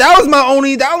 right. Top. That was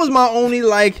my only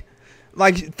like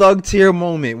thug tier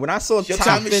moment. When I saw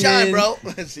Toppin in, bro.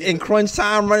 in crunch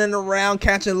time, running around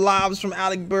catching lobs from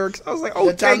Alec Burks, I was like, okay,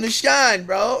 your time to shine,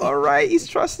 bro. All right, he's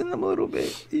trusting him a little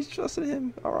bit. He's trusting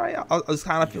him. All right, I was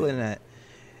kind of feeling that.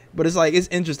 But it's like, it's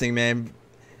interesting, man.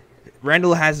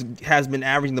 Randall has been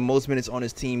averaging the most minutes on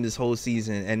his team this whole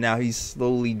season, and now he's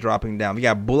slowly dropping down. We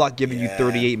got Bullock giving you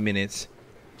 38 minutes,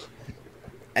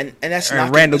 and that's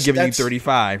and Randall giving you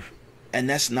 35. And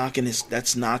that's knocking his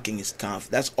confidence.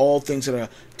 That's all things that are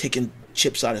taking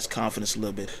chips out of his confidence a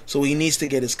little bit. So he needs to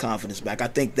get his confidence back. I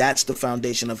think that's the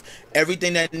foundation of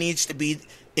everything that needs to be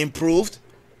improved.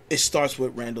 It starts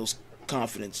with Randall's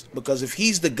confidence, because if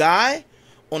he's the guy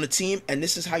on the team, and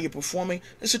this is how you're performing,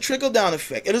 it's a trickle-down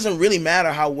effect. It doesn't really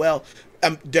matter how well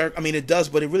Derrick. I mean, it does,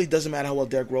 but it really doesn't matter how well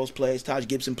Derrick Rose plays, Taj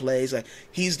Gibson plays. Like,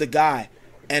 he's the guy,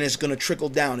 and it's gonna trickle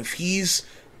down. If he's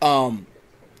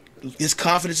his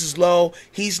confidence is low,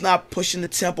 he's not pushing the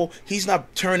tempo, he's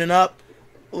not turning up,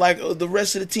 Like the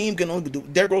rest of the team can only do.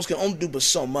 Derrick Rose can only do but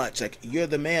so much. Like you're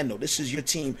the man though. This is your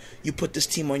team. You put this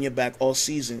team on your back all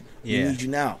season. We need you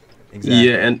now. Exactly.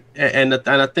 Yeah, and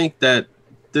I think that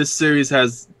this series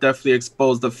has definitely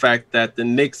exposed the fact that the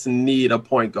Knicks need a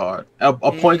point guard, a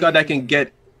point guard that can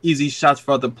get easy shots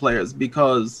for other players.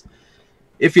 Because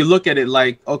if you look at it,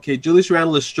 like, okay, Julius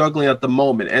Randle is struggling at the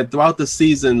moment, and throughout the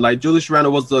season, like Julius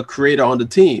Randle was the creator on the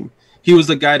team. He was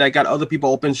the guy that got other people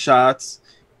open shots.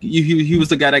 He was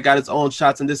the guy that got his own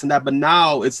shots and this and that. But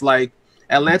now it's like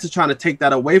Atlanta's trying to take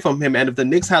that away from him. And if the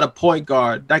Knicks had a point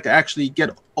guard that could actually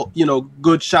get,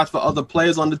 good shots for other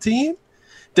players on the team,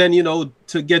 then,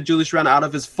 to get Julius Randle out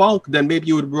of his funk, then maybe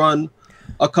you would run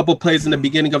a couple plays in the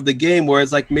beginning of the game where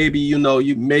it's like maybe,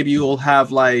 you'll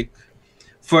have like,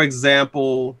 for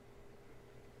example,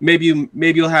 maybe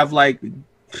you'll have like,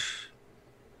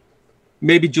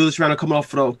 maybe Julius Randle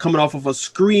coming off of a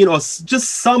screen or just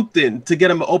something to get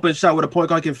him an open shot where the point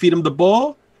guard can feed him the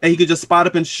ball and he could just spot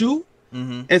up and shoot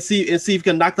and see if he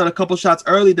can knock down a couple shots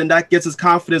early. Then that gets his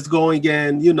confidence going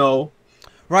and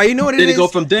right. You know what it is? Then go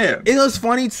from there. It was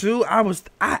funny too.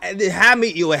 It had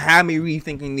me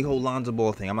rethinking the whole Lonzo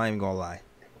Ball thing. I'm not even gonna lie.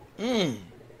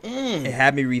 It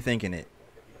had me rethinking it.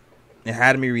 It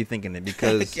had me rethinking it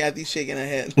because Kathy's shaking her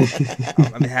head.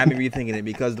 it had me rethinking it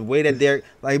because the way that they're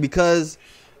like because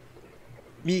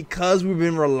we've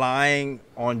been relying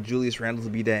on Julius Randle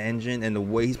to be that engine and the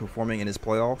way he's performing in his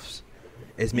playoffs,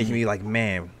 it's making me like,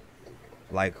 man,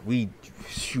 like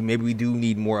maybe we do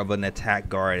need more of an attack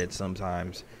guard at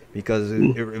sometimes because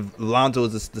if Lonzo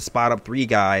is the spot up 3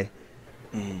 guy,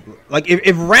 like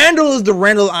if Randle is the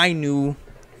Randle I knew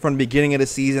from the beginning of the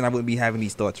season, I wouldn't be having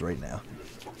these thoughts right now.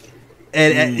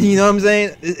 And you know what I'm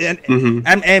saying?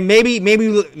 And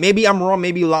maybe I'm wrong.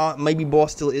 Maybe Ball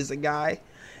still is a guy,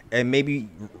 and maybe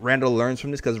Randle learns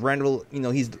from this because Randle,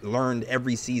 he's learned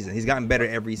every season. He's gotten better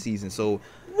every season. So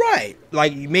right,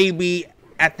 like maybe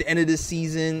at the end of this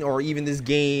season or even this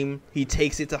game, he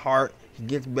takes it to heart. He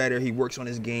gets better. He works on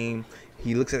his game.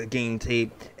 He looks at the game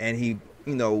tape and he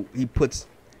puts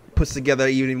together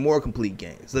even more complete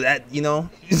games. So that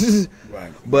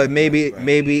right. But maybe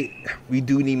we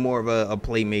do need more of a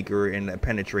playmaker and a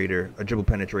dribble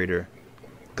penetrator.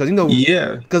 Because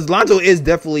because Lonzo is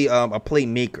definitely a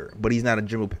playmaker, but he's not a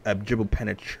dribble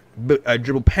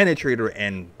penetrator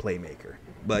and playmaker.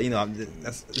 But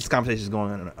this conversation is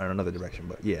going in another direction.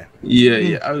 But yeah.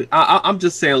 I'm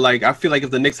just saying, like, I feel like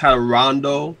if the Knicks had a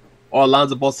Rondo or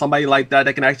Lonzo Ball, somebody like that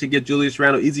can actually get Julius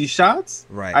Randle easy shots,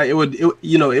 right? It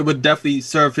would definitely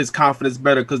serve his confidence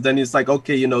better because then it's like,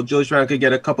 okay, Julius Randle could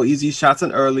get a couple easy shots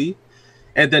in early,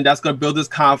 and then that's gonna build his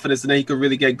confidence, and then he could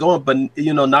really get going. But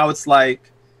now it's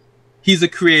like he's a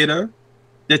creator.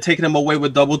 They're taking him away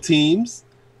with double teams,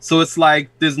 so it's like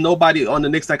there's nobody on the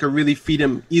Knicks that can really feed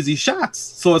him easy shots.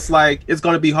 So it's like it's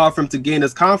gonna be hard for him to gain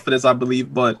his confidence, I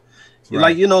believe. But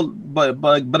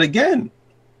but again,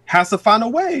 has to find a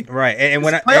way, right? And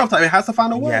when playoff time, it has to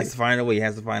find a way. He has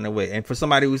to find a way. And for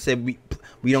somebody who said we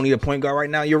don't need a point guard right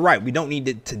now, you're right. We don't need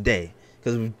it today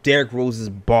because Derrick Rose is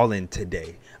balling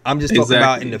today. I'm just talking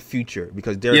about in the future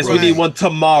because Derrick Rose, we need one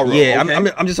tomorrow. Yeah, okay?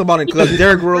 I'm just talking about it because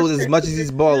Derrick Rose, as much as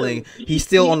he's balling, he's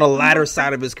still on the latter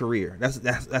side of his career.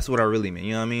 That's what I really mean.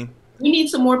 You know what I mean? We need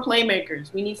some more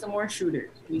playmakers. We need some more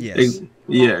shooters.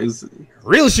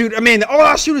 Real shoot. I mean, all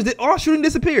our shooting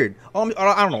disappeared. I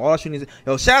don't know. All our shooting.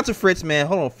 Shout out to Fritz, man.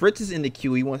 Hold on, Fritz is in the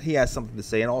queue. He has something to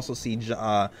say, and also see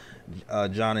John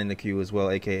in the queue as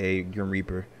well, aka Grim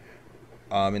Reaper,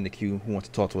 in the queue who wants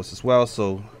to talk to us as well.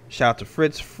 So shout out to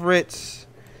Fritz. Fritz,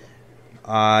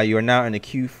 you are now in the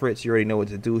queue. Fritz, you already know what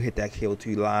to do. Hit that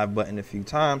KO2 live button a few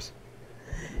times,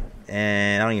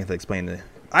 and I don't even have to explain it.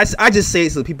 I just say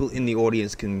it so people in the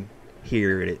audience can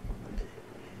hear it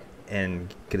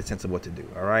and get a sense of what to do.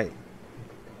 All right.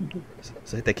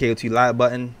 So hit that KO2 live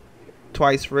button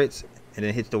twice, Fritz, and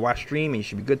then hit the watch stream, and you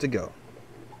should be good to go.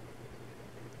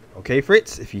 Okay,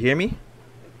 Fritz, if you hear me.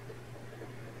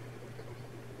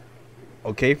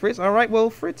 Okay, Fritz. All right. Well,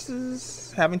 Fritz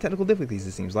is having technical difficulties,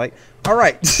 it seems like. All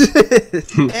right.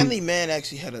 Anthony Mann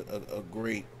actually had a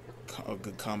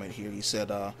good comment here. He said,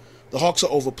 the Hawks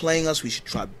are overplaying us. We should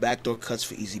try backdoor cuts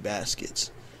for easy baskets.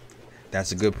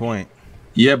 That's a good point.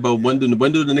 Yeah, but when do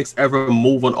the Knicks ever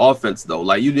move on offense though?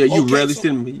 Like you rarely see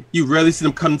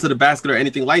them cut into the basket or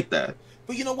anything like that.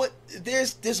 But you know what?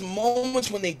 There's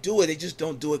moments when they do it, they just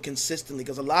don't do it consistently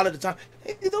because a lot of the time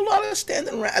there's a lot of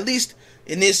standing around. At least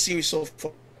in this series so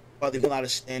far, there's a lot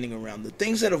of standing around. The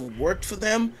things that have worked for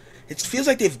them, it feels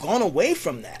like they've gone away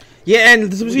from that. Yeah,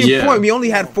 and to your point, we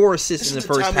only had 4 assists in the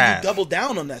first half. You double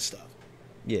down on that stuff.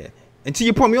 Yeah, and to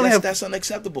your point, we only have that's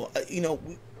unacceptable.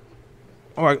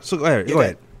 All right, so go ahead. Yeah, Go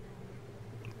ahead.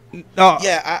 No.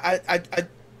 Yeah, I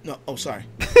no. Oh, sorry.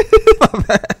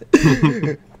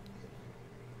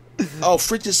 Oh,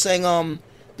 Fritz is saying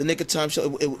the Knick of Time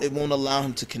Show it won't allow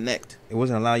him to connect. It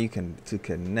wasn't allow you to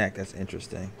connect. That's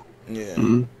interesting. Yeah.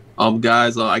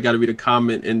 Guys, I got to read a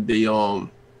comment in the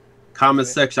comment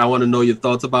section. I want to know your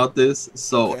thoughts about this.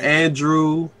 So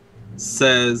Andrew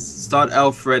says start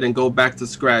Alfred and go back to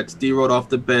scratch. D-Rod off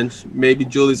the bench. Maybe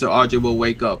Julius or RJ will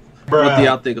wake up. Bruh. What do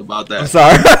y'all think about that? I'm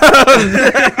sorry.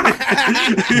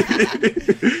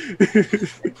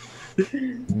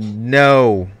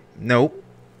 No. Nope.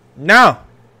 No.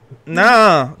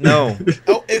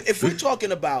 Oh, if we're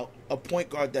talking about a point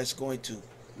guard that's going to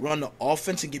run the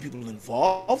offense and get people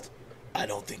involved, I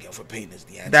don't think Elfrid Payton is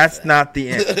the answer. That's not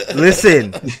the answer.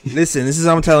 Listen. This is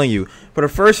what I'm telling you. For the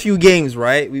first few games,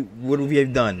 right? What have we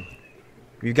done?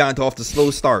 We've gotten off the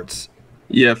slow starts.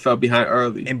 Yeah, fell behind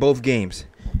early in both games.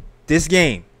 This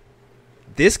game,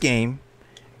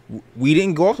 we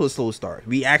didn't go off to a slow start.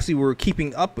 We actually were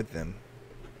keeping up with them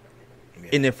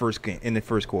in the first game, in the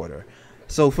first quarter.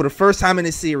 So for the first time in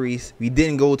this series, we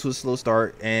didn't go to a slow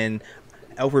start, and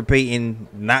Elfrid Payton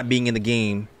not being in the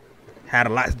game had a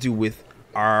lot to do with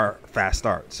our fast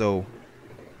start. So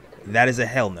that is a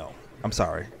hell no. I'm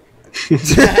sorry.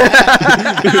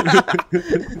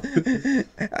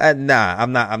 Nah,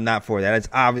 I'm not for that. It's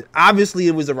obviously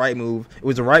it was the right move. It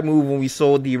was the right move when we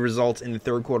saw the results in the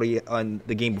third quarter on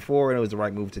the game before, and it was the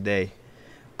right move today.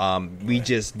 We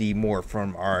just need more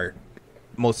from our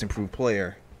most improved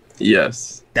player.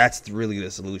 Yes, that's really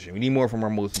the solution. We need more from our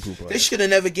most improved player. They should have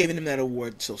never given him that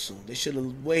award so soon. They should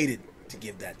have waited to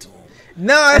give that to him.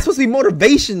 No, that's supposed to be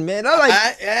motivation, man.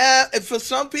 For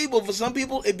some people,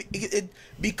 it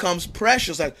becomes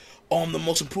pressure. It's like, oh, I'm the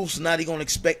most improved, so now they're gonna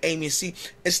expect A, B, and C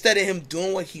instead of him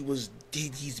doing what he's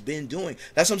been doing.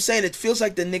 That's what I'm saying. It feels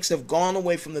like the Knicks have gone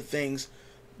away from the things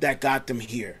that got them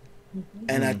here,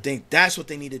 and I think that's what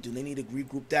they need to do. They need to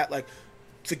regroup that. Like,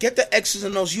 forget the X's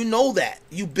and O's. You know that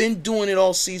you've been doing it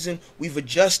all season. We've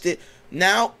adjusted.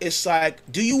 Now it's like,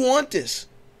 do you want this?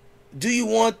 Do you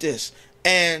want this?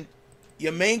 And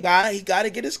your main guy, he got to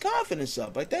get his confidence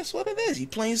up. Like, that's what it is. He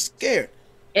playing scared.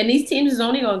 And these teams is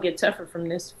only gonna get tougher from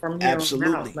here Absolutely.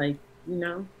 on out. Like, you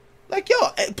know, like, yo,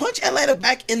 punch Atlanta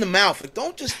back in the mouth. Like,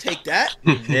 don't just take that.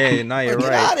 Yeah, now you're get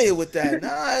right. Get out of here with that.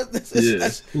 Nah, that's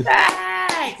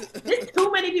there's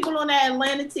too many people on that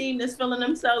Atlanta team that's feeling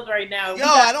themselves right now.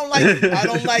 I don't like it. I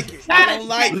don't like it. I don't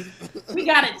like it. We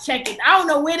gotta check it. I don't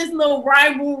know where this little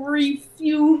rivalry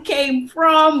feud came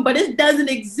from, but it doesn't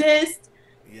exist.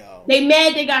 Yo, they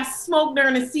mad they got smoked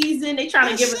during the season. They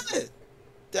trying to give us.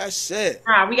 That's it.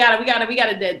 All right, we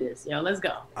gotta dead this. Yo, let's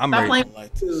go. Stop playing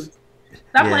with dudes.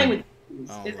 Stop playing with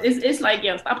dudes. It's like,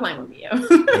 yo, stop playing with me, yo.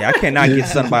 Yeah, I cannot get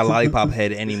stung by a lollipop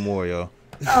head anymore, yo.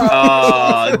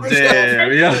 Oh,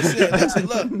 damn. Yeah. That's it.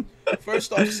 Look,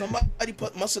 first off, somebody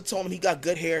must have told him he got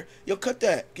good hair. Yo, cut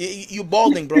that. You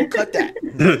balding, bro. Cut that.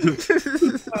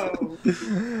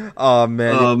 Oh,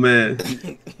 man. Oh, man.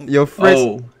 Yo,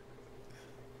 Fritz.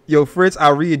 Yo, Fritz, I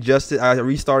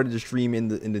restarted the stream in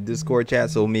the Discord chat,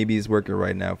 so maybe it's working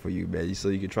right now for you, man. So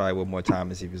you can try it one more time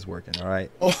and see if it's working, all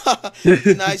right?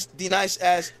 D-Nice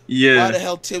asked, yeah. Why the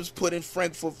hell Tibbs put in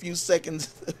Frank for a few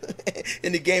seconds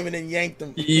in the game and then yanked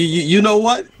him? You know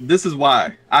what? This is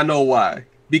why. I know why.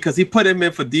 Because he put him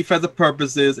in for defensive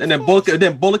purposes, and then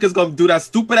Bullock is going to do that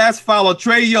stupid-ass foul on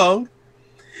Trae Young,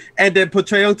 and then put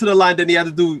Trae Young to the line, then he had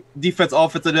to do defense,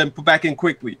 offense, and then put back in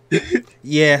quickly.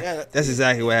 Yeah, that's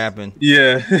exactly what happened.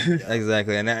 Yeah.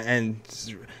 Exactly. And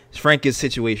Frank is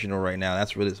situational right now.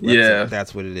 That's what it is. Yeah.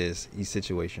 That's what it is. He's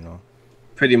situational.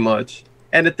 Pretty much.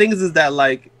 And the thing is that,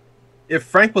 like, if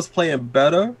Frank was playing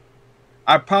better,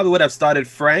 I probably would have started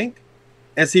Frank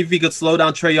and see if he could slow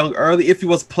down Trae Young early if he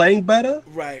was playing better.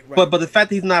 Right. But the fact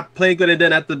that he's not playing good,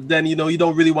 and then you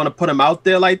don't really want to put him out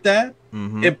there like that.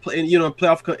 Mm-hmm. In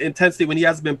playoff intensity when he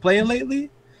hasn't been playing lately,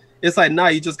 it's like, nah,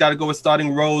 you just got to go with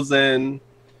starting Rose and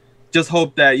just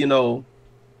hope that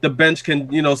the bench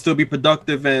can still be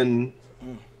productive, and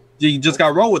you just got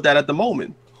to roll with that at the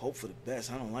moment. Hope for the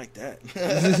best. I don't like that.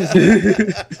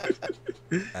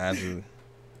 Absolutely.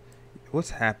 What's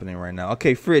happening right now?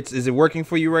 Okay, Fritz, is it working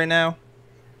for you right now?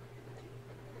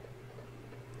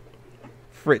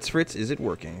 Fritz, is it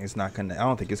working? It's not connecting. I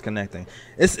don't think it's connecting.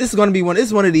 It's going to be one.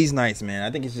 It's one of these nights, man. I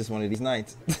think it's just one of these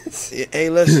nights. Hey,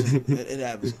 listen, it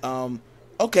happens.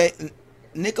 Okay,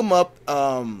 Nick him up.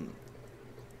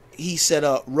 He said,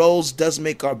 Rose does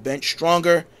make our bench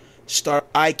stronger.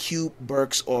 Start IQ,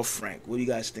 Burks, or Frank. What do you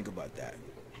guys think about that?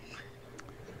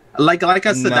 Like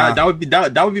I said,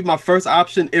 that would be my first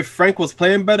option. If Frank was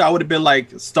playing better, I would have been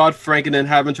like start Frank and then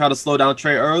have him try to slow down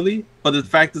Trey early. But the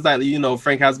fact is that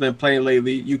Frank has been playing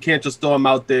lately. You can't just throw him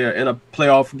out there in a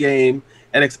playoff game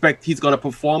and expect he's going to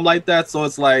perform like that. So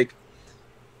it's like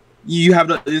then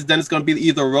it's going to be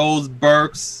either Rose,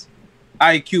 Burks,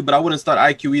 IQ. But I wouldn't start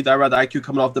IQ either. I'd rather IQ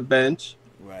coming off the bench.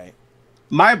 Right.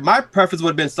 My preference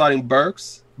would have been starting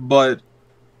Burks, but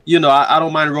I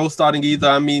don't mind Rose starting either.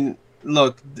 I mean,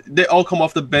 look, they all come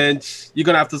off the bench. You're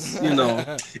gonna have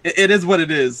to, it is what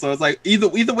it is. So it's like either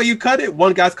way you cut it,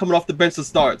 one guy's coming off the bench to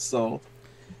start. So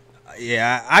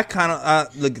yeah, I kind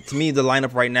of look, to me the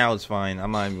lineup right now is fine.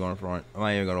 I'm not even going to front. I'm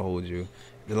not even going to hold you.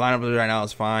 The lineup right now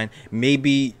is fine.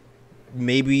 Maybe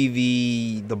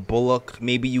the Bullock.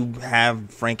 Maybe you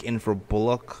have Frank in for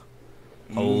Bullock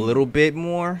a little bit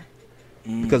more.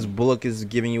 Because Bullock is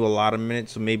giving you a lot of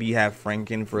minutes, so maybe you have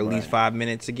Frank in for at least 5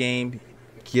 minutes a game.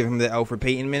 Give him the Elfrid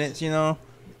Payton minutes, and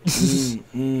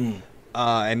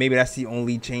maybe that's the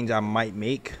only change I might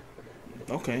make.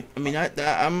 Okay, I mean,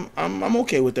 I'm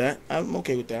okay with that. I'm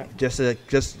okay with that.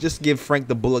 Just give Frank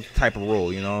the Bullock type of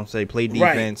role, Say play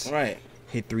defense, right.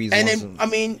 Hit threes. And then I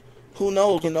mean, who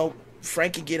knows?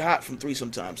 Frank can get hot from three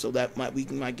sometimes, so that we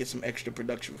might get some extra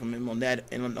production from him on that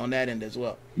and on that end as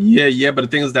well. Yeah, but the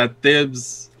thing is that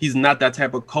Thibs, he's not that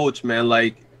type of coach, man.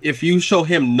 Like if you show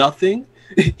him nothing,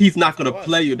 he's not going to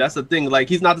play you. That's the thing. Like,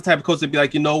 he's not the type of coach to be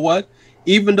like, you know what?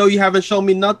 Even though you haven't shown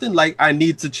me nothing, like, I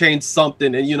need to change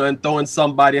something and, and throw in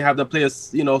somebody and have the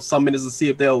players, some minutes to see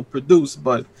if they'll produce.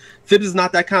 But Thibs is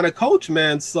not that kind of coach,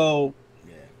 man. So,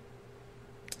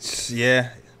 yeah.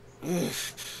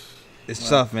 It's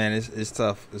tough, man. It's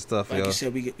tough. It's tough, like you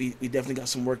said, we definitely got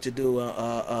some work to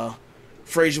do.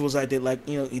 Frazier was like,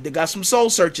 they got some soul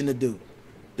searching to do.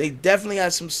 They definitely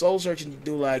had some soul searching to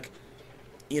do, like,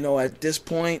 at this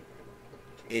point,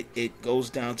 it goes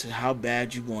down to how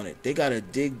bad you want it. They got to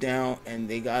dig down, and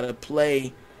they got to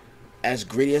play as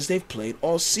gritty as they've played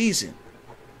all season.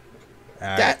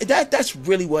 That's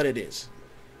really what it is.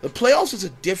 The playoffs is a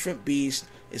different beast.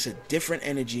 It's a different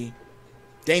energy.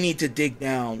 They need to dig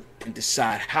down and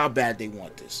decide how bad they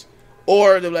want this.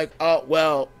 Or they're like, oh,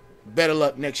 well, better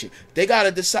luck next year. They got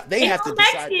to decide. They have to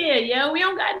decide. Next year, we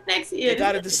don't got next year. They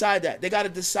got to decide that. They got to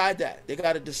decide that. They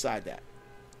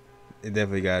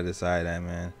definitely gotta decide that,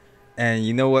 man. And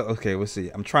you know what? Okay, we'll see.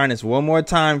 I'm trying this one more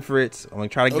time, Fritz. I'm gonna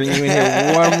try to bring you in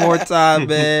here one more time,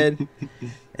 man.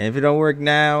 And if it don't work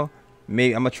now,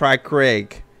 maybe I'm gonna try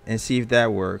Craig and see if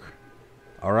that work.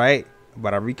 All right,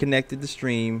 but I reconnected the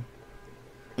stream.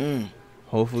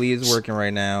 Hopefully, it's working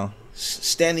right now.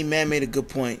 Stanley Mann made a good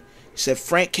point. He said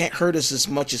Frank can't hurt us as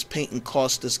much as Payton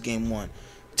cost us game one.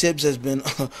 Tibbs has been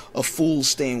a fool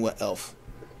staying with Elf.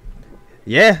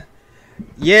 Yeah.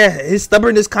 Yeah, his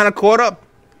stubbornness kind of caught up.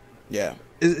 Yeah,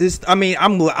 I mean,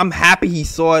 I'm happy he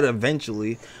saw it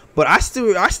eventually, but I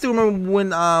still remember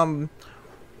when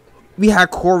we had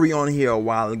Corey on here a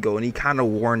while ago, and he kind of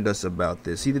warned us about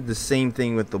this. He did the same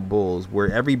thing with the Bulls,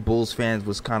 where every Bulls fan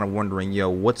was kind of wondering, "Yo,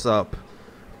 what's up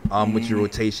with your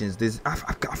rotations?" I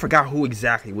forgot who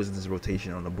exactly was this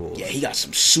rotation on the Bulls. Yeah, he got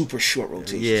some super short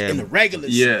rotations in the regular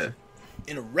season.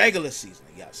 In the regular season,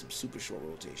 he got some super short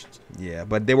rotations. Yeah,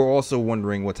 but they were also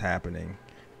wondering what's happening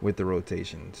with the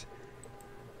rotations.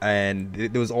 And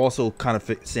there was also kind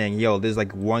of saying, yo, there's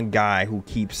like one guy who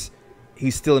he's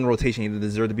still in rotation. He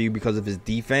deserved to be because of his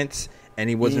defense, and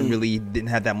he didn't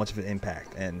have that much of an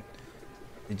impact. And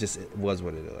it was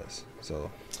what it was. So,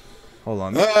 hold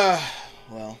on. Hold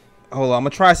on, I'm going to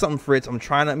try something, Fritz.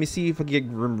 let me see if I can get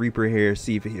Rim Reaper here,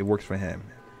 see if it works for him.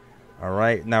 All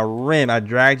right. Now, Rim, I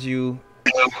dragged you.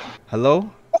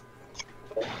 Hello?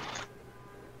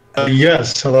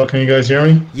 Yes. Hello. Can you guys hear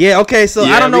me? Yeah. Okay. So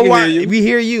I don't know why we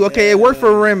hear you. Okay, it worked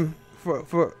for Rim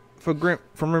for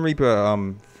Rim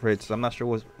Reaper. Fritz. I'm not sure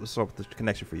what's up with the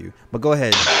connection for you, but go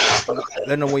ahead. Let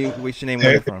them know what's your name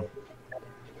where you're from.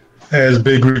 Hey, it's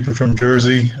Big Reaper from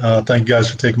Jersey. Thank you guys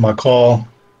for taking my call.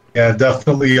 Yeah,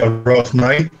 definitely a rough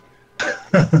night.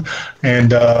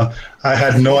 And I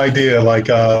had no idea. Like,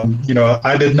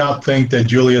 I did not think that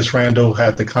Julius Randle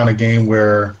had the kind of game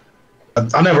where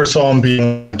I never saw him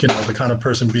being, the kind of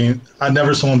person I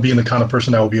never saw him being the kind of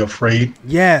person that would be afraid.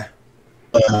 Yeah.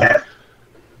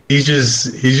 He's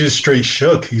just straight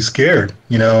shook. He's scared,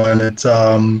 and it's,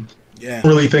 I don't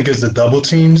really think it's the double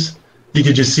teams. You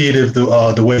could just see it if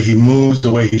the way he moves,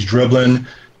 the way he's dribbling.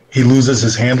 He loses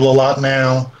his handle a lot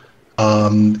now.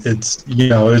 It's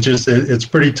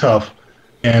pretty tough.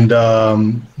 And,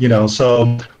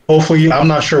 so hopefully, I'm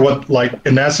not sure what, like,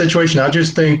 in that situation, I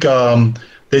just think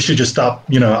they should just stop,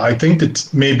 I think that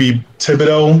maybe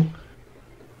Thibodeau,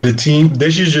 the team,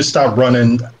 they should just stop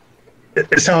running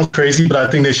it sounds crazy, but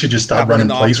I think they should just stop running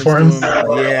plays for him.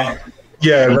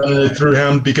 Yeah, running it through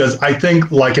him, because I think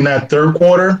like in that third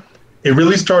quarter, it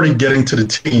really started getting to the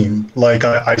team. Like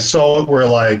I saw it where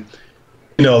like,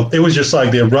 it was just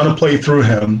like they run a play through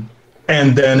him,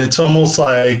 and then it's almost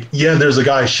like, yeah, there's a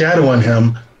guy shadowing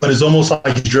him, but it's almost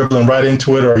like he's dribbling right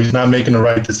into it, or he's not making the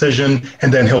right decision,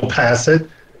 and then he'll pass it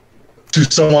to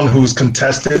someone who's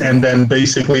contested, and then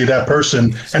basically that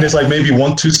person, and it's like maybe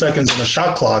 1-2 seconds on the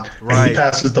shot clock, and he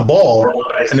passes the ball,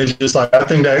 and it's just like, I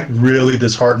think that really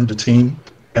disheartened the team,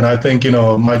 and I think, it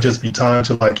might just be time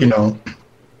to like, I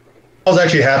was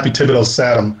actually happy Thibodeau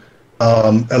sat him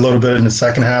a little bit in the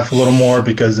second half, a little more,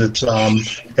 because it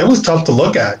was tough to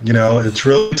look at, it's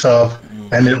really tough,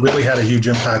 and it really had a huge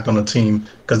impact on the team,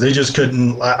 because they just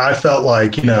couldn't, I felt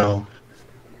like,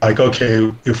 like,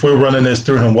 okay, if we're running this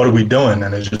through him, what are we doing?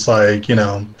 And it's just like,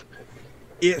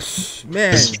 Yes,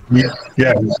 man. He's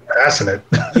passing it.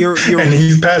 You're and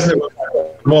he's passing it with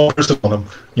more person on him,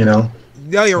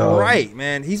 No, you're right,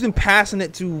 man. He's been passing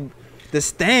it to the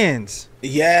stands.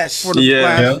 Yes. For the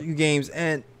last few games.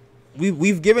 And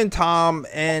we've given Tom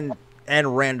and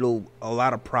Randall a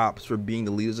lot of props for being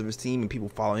the leaders of his team and people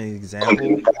following his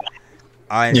example.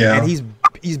 And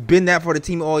he's been that for the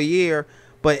team all year.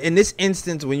 But in this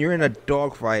instance, when you're in a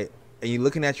dogfight and you're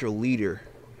looking at your leader,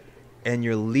 and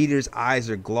your leader's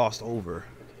eyes are glossed over.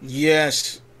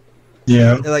 Yes.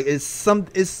 Yeah. Like it does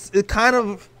something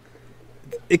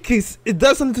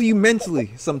to you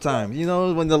mentally sometimes.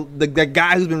 When the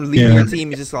guy who's been leading your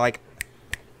team is just like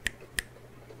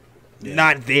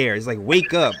not there. It's like,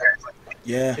 wake up.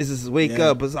 Yeah. It's just wake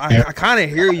up. But I kind of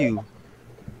hear you.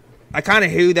 I kind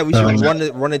of hear that we should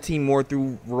run the team more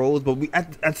through roles, but we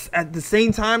at the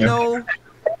same time though,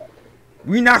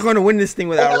 we're not going to win this thing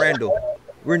without Randall.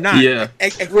 We're not. Yeah,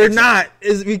 we're not.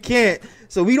 We can't.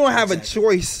 So we don't have a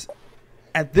choice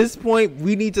at this point.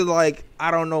 We need to I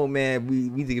don't know, man. We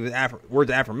need to give words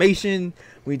of affirmation.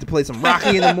 We need to play some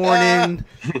Rocky in the morning.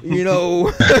 We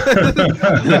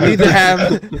need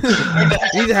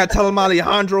to have Tell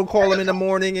Alejandro call him in the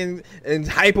morning and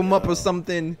hype him up or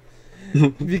something.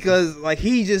 Because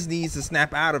he just needs to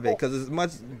snap out of it. Because as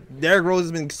much Derrick Rose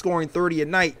has been scoring 30 a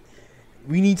night,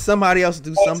 we need somebody else to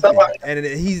do something, and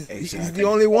he's the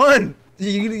only one.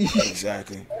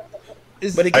 Exactly.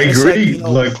 But I agree.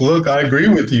 Look, I agree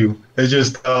with you. It's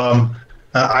just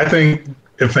I think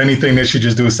if anything, they should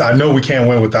just do. I know we can't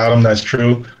win without him. That's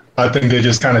true. I think they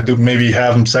just kind of do. Maybe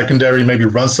have him secondary. Maybe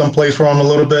run someplace for him a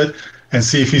little bit and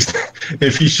see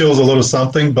if he shows a little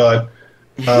something. But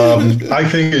I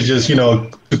think it's just,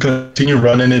 to continue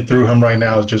running it through him right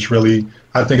now is just really,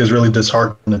 I think it's really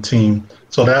disheartening the team.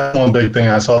 So that's one big thing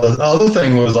I saw. The other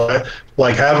thing was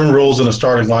like having Rose in a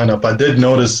starting lineup. I did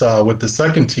notice with the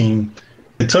second team,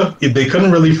 they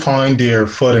couldn't really find their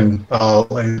footing.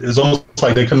 It's almost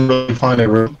like they couldn't really find their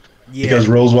room because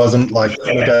Rose wasn't with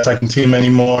that second team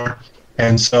anymore.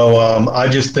 And so I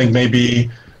just think maybe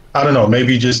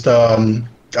just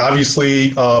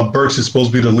obviously, Burks is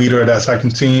supposed to be the leader of that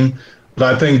second team,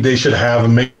 but I think they should have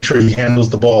him make sure he handles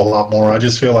the ball a lot more. I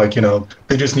just feel like,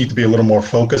 they just need to be a little more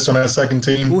focused on that second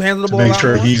team. Who handles the ball? To make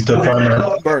sure he's the primary.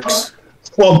 Burks.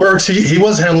 Well, Burks, he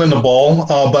was handling the ball,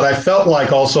 but I felt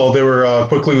like also they were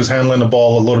quickly was handling the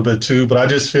ball a little bit too. But I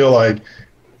just feel like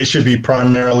it should be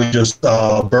primarily just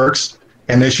Burks,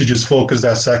 and they should just focus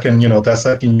that second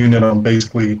unit on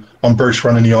Burks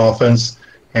running the offense.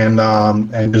 And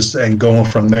going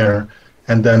from there.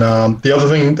 And then the other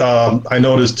thing I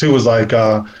noticed too was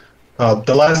the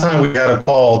last time we had a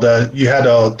call that you had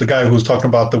the guy who was talking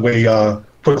about the way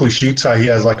quickly shoots, how he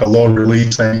has a low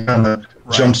release and he kind of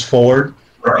jumps forward.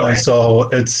 And so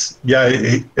it's he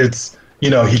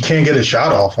can't get a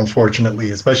shot off,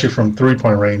 unfortunately, especially from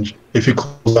 3-point range if you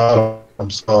close out on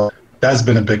him. So that's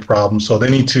been a big problem. So they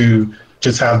need to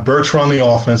just have Burks run the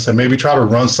offense and maybe try to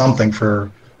run something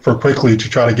for quickly to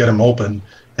try to get him open.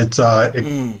 It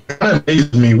kind of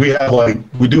amazes me.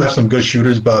 We do have some good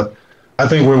shooters, but I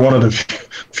think we're one of the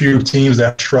few teams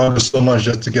that struggle so much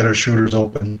just to get our shooters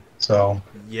open. So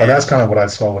but that's kind of what I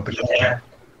saw with the game.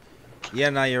 Yeah,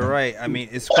 no, you're right. I mean,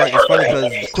 it's funny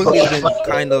because quickly has been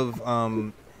kind of.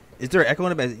 Is there echo in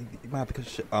the back? You might have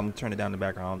to turn it down in the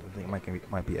background. I think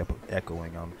it might be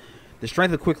echoing. The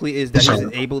strength of quickly is that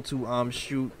he's able to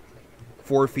shoot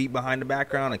 4 feet behind the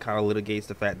background. It kind of litigates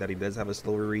the fact that he does have a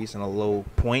slow release and a low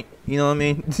point. You know what I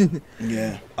mean?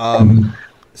 Yeah.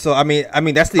 So I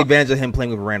mean that's the advantage of him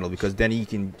playing with Randall, because then you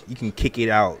can kick it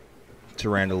out to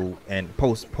Randall and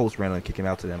post Randall and kick him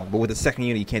out to them. But with the second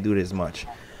unit, you can't do it as much.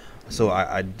 So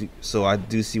I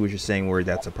do see what you're saying where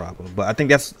that's a problem. But I think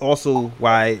that's also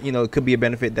why, it could be a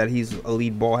benefit that he's a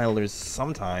lead ball handler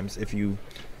sometimes if you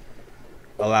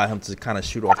allow him to kind of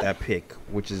shoot off that pick,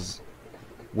 which is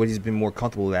what he's been more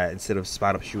comfortable at instead of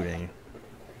spot up shooting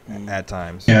at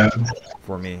times. Yeah.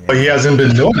 For me. But he hasn't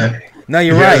been doing it. No,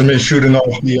 you're He right. hasn't been shooting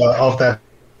off that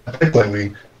pick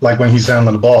lately, like when he's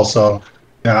handling the ball. So,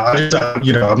 yeah, I just,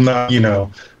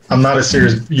 I'm not a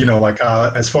serious,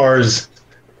 as far as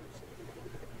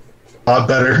a lot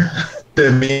better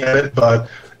than me at it, but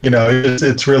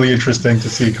it's really interesting to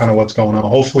see kind of what's going on.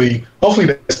 Hopefully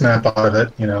they snap out of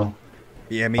it.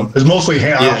 Yeah, I mean, it's mostly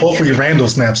hopefully Randall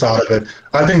snaps out of it.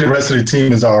 I think the rest of the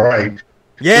team is all right.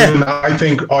 Yeah, and I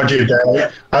think RJ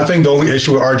Barrett. I think the only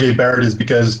issue with RJ Barrett is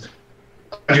because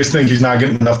I just think he's not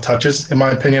getting enough touches, in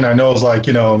my opinion. I know it's like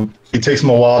it takes him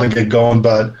a while to get going,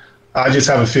 but I just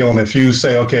have a feeling if you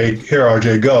say, okay, here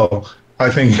RJ, go, I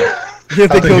think. I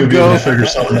think he'll be able to figure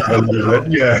something out a little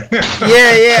bit. Yeah.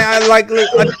 Yeah.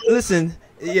 Listen.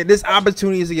 Yeah, this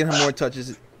opportunity is to get him more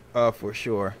touches, for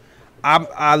sure. I'm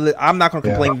not going to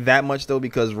complain that much though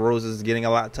because Rose is getting a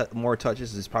lot more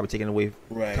touches. It's probably taking away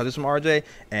touches from RJ.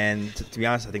 And to be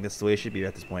honest, I think that's the way it should be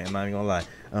at this point. I'm not even going to lie.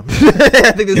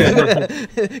 I think this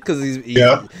because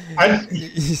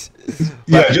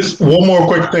just one more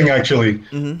quick thing actually.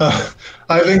 Mm-hmm.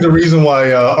 I think the reason why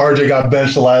RJ got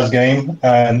benched the last game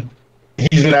and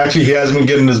he hasn't been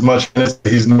getting as much minutes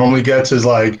as he normally gets is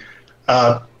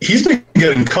he's been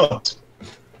getting cooked.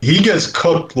 He gets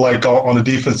cooked on the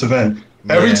defensive end.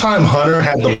 Yeah. Every time Hunter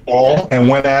had the ball and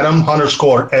went at him, Hunter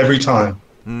scored every time.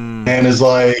 And it's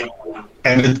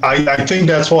I think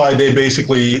that's why they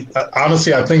basically,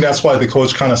 honestly, I think that's why the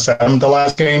coach kind of sat him the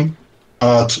last game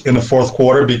in the fourth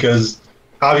quarter because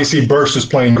obviously Burks was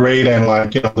playing great and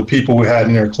the people we had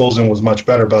in there closing was much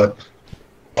better, but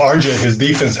RJ, his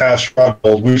defense has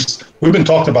struggled. We've been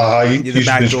talking about how he's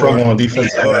been struggling on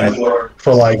defense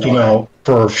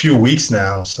for a few weeks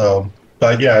now. So,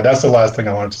 but yeah, that's the last thing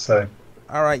I wanted to say.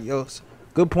 All right,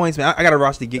 good points, man. I got to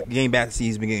watch the game back to see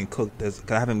he's been getting cooked.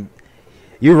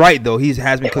 You're right though. He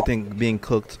has been being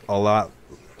cooked a lot,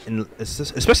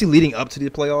 especially leading up to the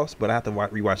playoffs. But I have to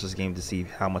rewatch this game to see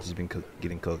how much he's been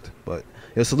getting cooked. But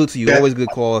salute to you. Yeah. Always good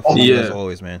call. As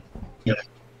always, man. Yeah.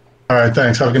 All right,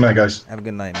 thanks. Have a good night, guys. Have a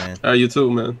good night, man. You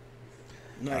too, man.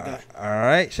 All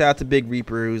right. Shout out to Big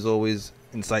Reaper, who's always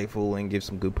insightful and gives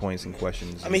some good points and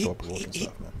questions. I mean,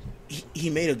 he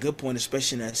made a good point,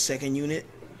 especially in that second unit,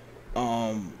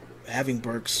 having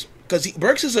Burks, because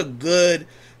Burks is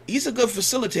he's a good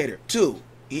facilitator too.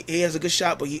 He has a good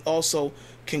shot, but he also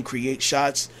can create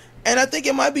shots. And I think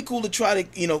it might be cool to try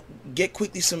to get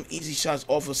quickly some easy shots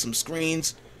off of some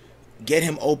screens, get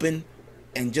him open,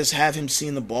 and just have him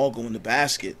seeing the ball go in the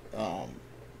basket.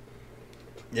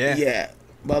 Yeah.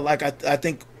 But I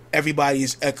think everybody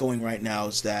is echoing right now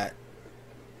is that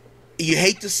you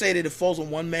hate to say that it falls on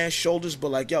one man's shoulders,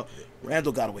 but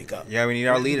Randall got to wake up. Yeah, we need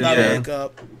our leader. Got to wake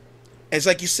up. It's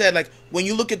like you said, when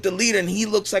you look at the leader and he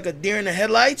looks like a deer in the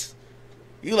headlights,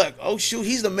 you're like, oh shoot,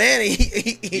 he's the man.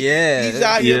 He's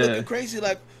out here looking crazy.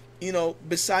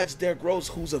 Besides Derrick Rose,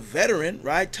 who's a veteran,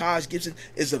 right? Taj Gibson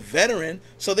is a veteran,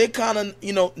 so they kind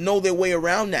of know their way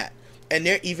around that, and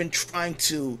they're even trying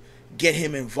to get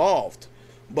him involved.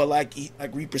 But like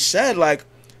Reaper said,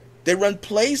 they run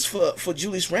plays for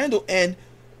Julius Randle, and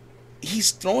he's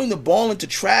throwing the ball into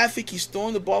traffic. He's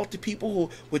throwing the ball to people who,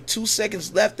 with 2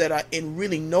 seconds left, that are in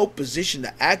really no position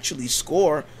to actually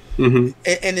score. Mm-hmm.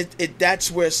 And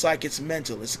that's where it's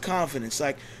mental, it's confidence.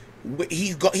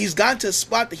 He's gotten to a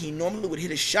spot that he normally would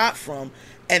hit a shot from,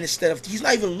 and instead of he's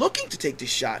not even looking to take the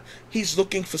shot, he's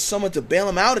looking for someone to bail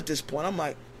him out at this point. I'm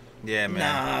like, yeah, man.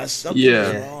 Nah, something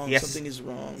is wrong. Something is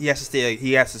wrong. He has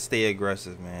to stay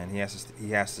aggressive, man. He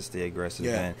has to stay aggressive,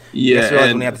 man. Yeah. That's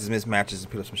when he has these mismatches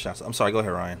and put up some shots. I'm sorry, go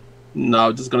ahead, Ryan. No, I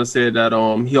was just gonna say that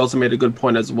he also made a good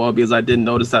point as well, because I did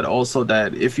notice that also,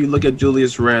 that if you look at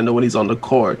Julius Randle when he's on the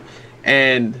court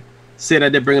and say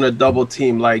that they're bringing a double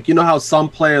team, how some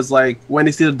players, when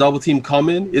they see the double team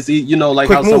coming, it's quick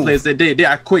how some players they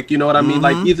are quick, you know what I mean?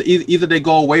 Either they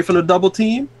go away from the double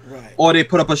team, right, or they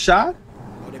put up a shot,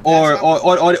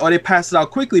 or they pass it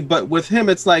out quickly. But with him,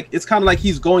 it's kind of like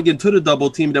he's going into the double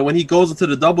team. That when he goes into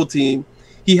the double team,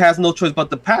 he has no choice but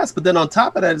to pass. But then on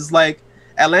top of that, it's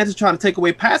Atlanta's trying to take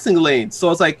away passing lanes,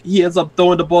 so it's he ends up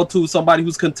throwing the ball to somebody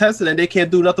who's contested, and they can't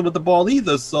do nothing with the ball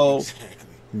either. So,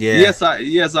 yes,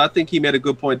 I think he made a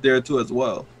good point there too as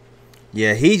well.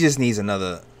 Yeah, he just needs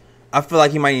another. I feel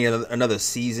like he might need another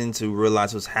season to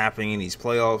realize what's happening in these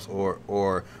playoffs,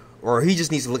 or he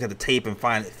just needs to look at the tape and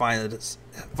find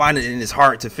it in his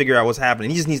heart to figure out what's happening.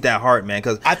 He just needs that heart, man.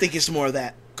 Because I think it's more of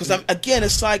that. Because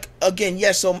it's like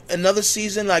yes. So another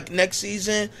season, like next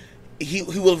season, he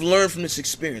will have learned from this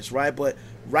experience, right? But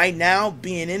right now,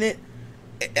 being in it,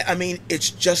 I mean, it's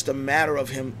just a matter of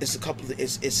him. It's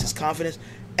his confidence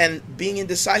and being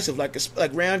indecisive. Like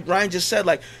Ryan just said,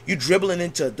 like you dribbling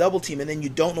into a double team and then you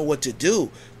don't know what to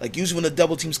do. Like usually when the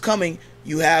double team's coming,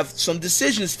 you have some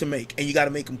decisions to make and you got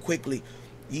to make them quickly.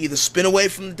 You either spin away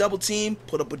from the double team,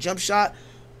 put up a jump shot,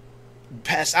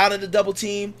 pass out of the double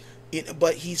team,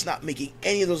 but he's not making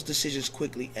any of those decisions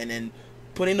quickly, and then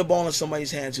putting the ball in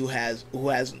somebody's hands who has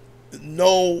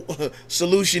no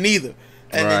solution either.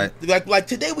 And right. then, like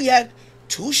today we had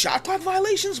 2 shot clock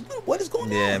violations. What is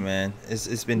going on? Yeah, man.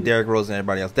 It's been Derrick Rose and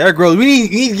everybody else. Derrick Rose, we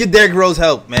need to get Derrick Rose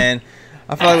help, man.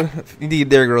 I feel like we need to get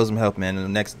Derrick Rose some help, man.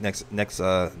 In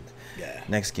the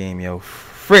next game, yo.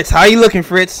 Fritz, how you looking,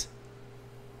 Fritz?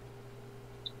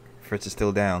 Fritz is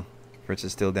still down.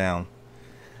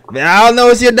 Man, I don't know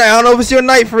if it's your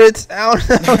night, Fritz. I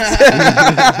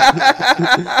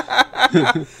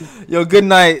don't know. Yo, good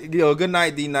night,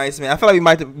 D Nice, man. I feel like we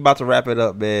might be about to wrap it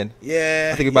up, man.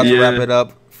 Yeah. I think we're about to wrap it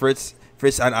up. Fritz,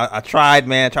 I tried,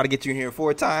 man. I tried to get you in here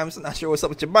 4 times. I'm not sure what's up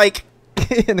with your mic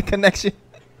and the connection.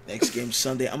 Next game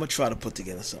Sunday. I'm gonna try to put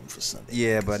together something for Sunday.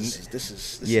 Yeah, but this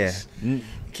is you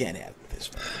can't have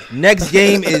this. Man. Next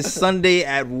game is Sunday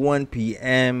at 1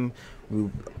 p.m.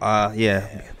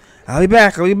 I'll be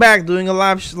back doing a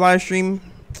live stream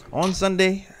on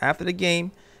Sunday after the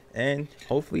game, and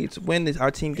hopefully it's when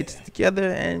our team gets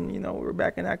together and we're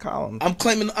back in that column. I'm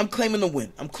claiming the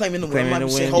win. I'm claiming the win.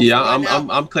 Yeah,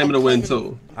 I'm claiming the win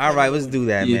too. All right, let's do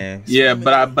that, man. Yeah,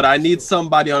 but I need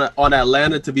somebody on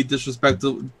Atlanta to be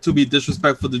disrespectful to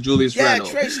Julius Randle.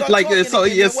 Trey,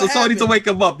 someone needs to wake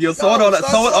him up. Someone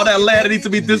on Atlanta needs to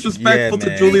be disrespectful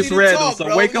to Julius Randle.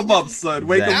 So wake him up, son.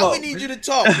 Wake him up. We need you to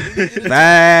talk.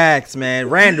 Facts, man.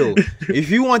 Randle, if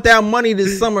you want that money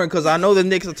this summer, because I know the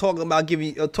Knicks are talking about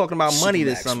money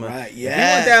this summer. Right, yeah. If you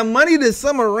want that money this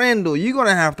summer, Randle, you're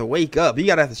gonna have to wake up. You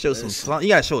gotta have to show some. You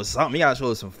gotta show us something. You gotta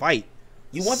show us some fight.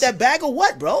 You want that bag or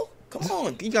what, bro? Come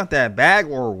on. You got that bag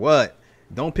or what?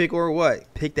 Don't pick or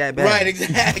what? Pick that bag. Right,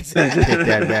 exactly. Pick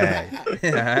that bag.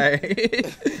 All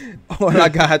right. All I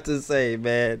got to say,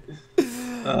 man.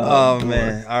 Oh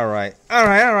man. All right.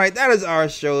 That is our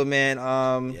show, man.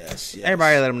 Yes.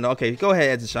 Everybody let them know. Okay, go ahead,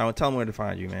 Edson. Tell them where to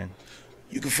find you, man.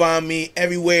 You can find me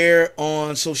everywhere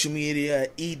on social media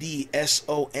at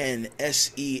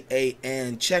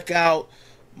EDSONSEAN. Check out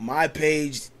my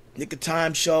page, Knick of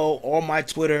Time Show, or my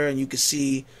Twitter, and you can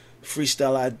see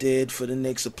freestyle I did for the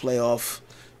Knicks, a playoff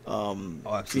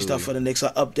freestyle for the Knicks.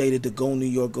 I updated the Go New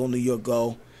York, Go New York,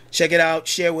 Go. Check it out.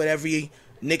 Share with every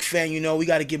Knick fan. We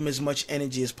got to give them as much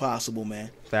energy as possible,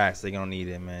 man. Facts. They're gonna need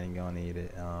it, man. You're gonna need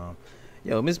it.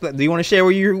 Yo, Miss Black, do you want to share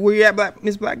where you at,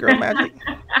 Miss Black Girl Magic?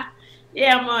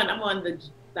 Yeah, I'm on the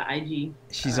IG.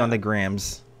 She's on the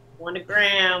grams. On the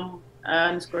gram,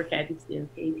 _ Kathy Steele,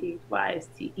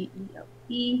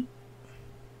 KTHYSTEELE.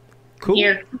 Cool.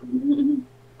 Here.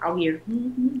 Out here.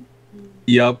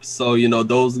 Yep. So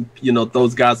those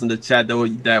guys in the chat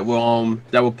that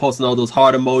were posting all those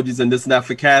heart emojis and this and that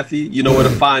for Kathy. You know where to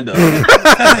find them. And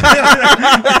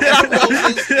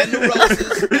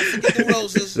the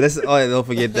roses. Listen, don't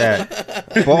forget that.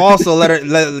 But also let her.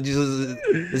 This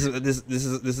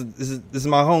is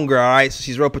my homegirl. All right, so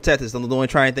she's real protective. So don't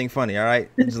try anything funny. All right,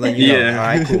 just letting you know. All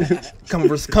right, cool. Come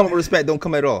with respect. Don't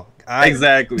come at all. Right?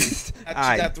 Exactly.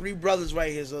 I got 3 brothers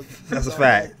right here, so that's a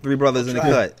fact. 3 brothers in the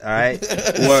cut. All right.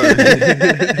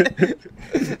 Word.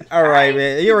 All right,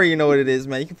 man. You already know what it is,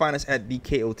 man. You can find us at the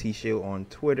KOT Show on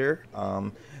Twitter,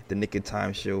 the Knick of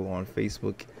Time Show on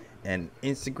Facebook and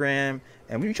Instagram,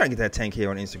 and we're trying to get that 10K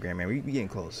on Instagram, man. We getting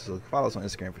close, so follow us on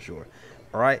Instagram for sure.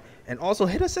 All right, and also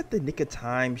hit us at the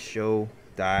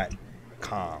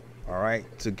knickoftimeshow.com. All right,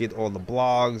 to get all the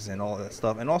blogs and all that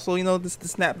stuff, and also the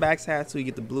snapbacks hats, so you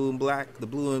get the blue and black, the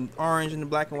blue and orange, and the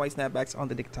black and white snapbacks on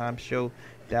the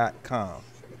knickoftimeshow.com.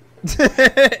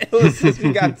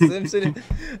 We got Simpson.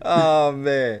 Oh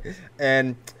man,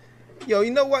 and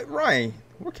you know what, Ryan?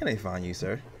 Where can I find you,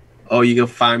 sir? Oh, you can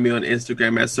find me on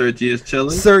Instagram at Sir G is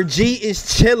chillin'. Sir G is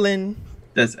chillin'.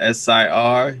 That's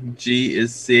SIR. G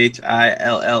is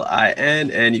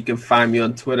CHILLIN. And you can find me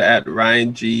on Twitter at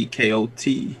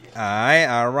RyanGKOT.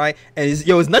 All right. And is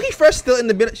Nuggy Fresh still in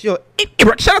the building? Shout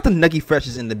out to Nuggy Fresh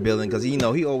is in the building, because he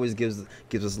always gives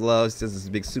us love, says his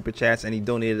big super chats, and he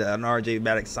donated an RJ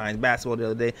Maddox signed basketball the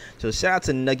other day. So shout out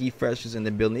to Nuggy Fresh is in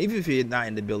the building. Even if you're not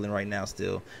in the building right now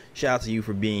still, shout out to you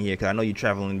for being here, because I know you're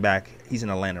traveling back. He's in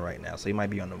Atlanta right now, so he might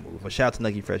be on the move. But shout out to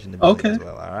Nuggy Fresh in the building as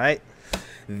well. All right.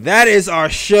 That is our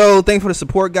show. Thanks for the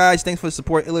support, guys. Thanks for the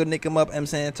support. Illa, Nick 'em up, M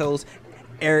Santos,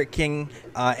 Eric King,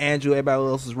 Andrew, everybody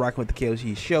else is rocking with the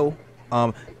KOG show.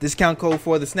 Discount code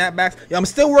for the snapbacks. Yeah, I'm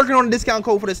still working on the discount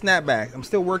code for the snapbacks. I'm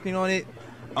still working on it.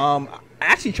 I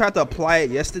actually tried to apply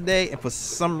it yesterday, and for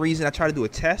some reason I tried to do a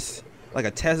test, like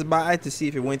a test buy to see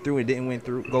if it went through. It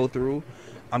didn't go through.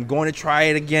 I'm going to try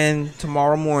it again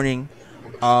tomorrow morning.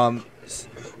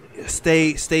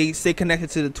 Stay connected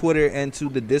to the Twitter and to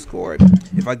the Discord.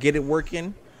 If I get it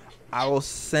working, I will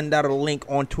send out a link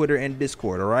on Twitter and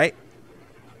Discord. All right.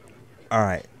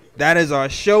 That is our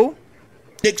show.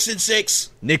 Knicks in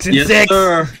 6. Knicks in 6.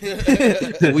 Sir.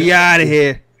 We out of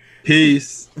here.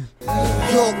 Peace. New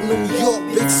York,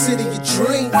 big city of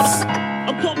dreams.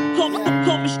 I'm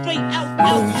coming straight out.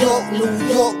 New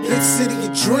York, big city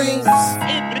of dreams.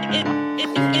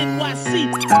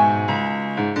 NYC.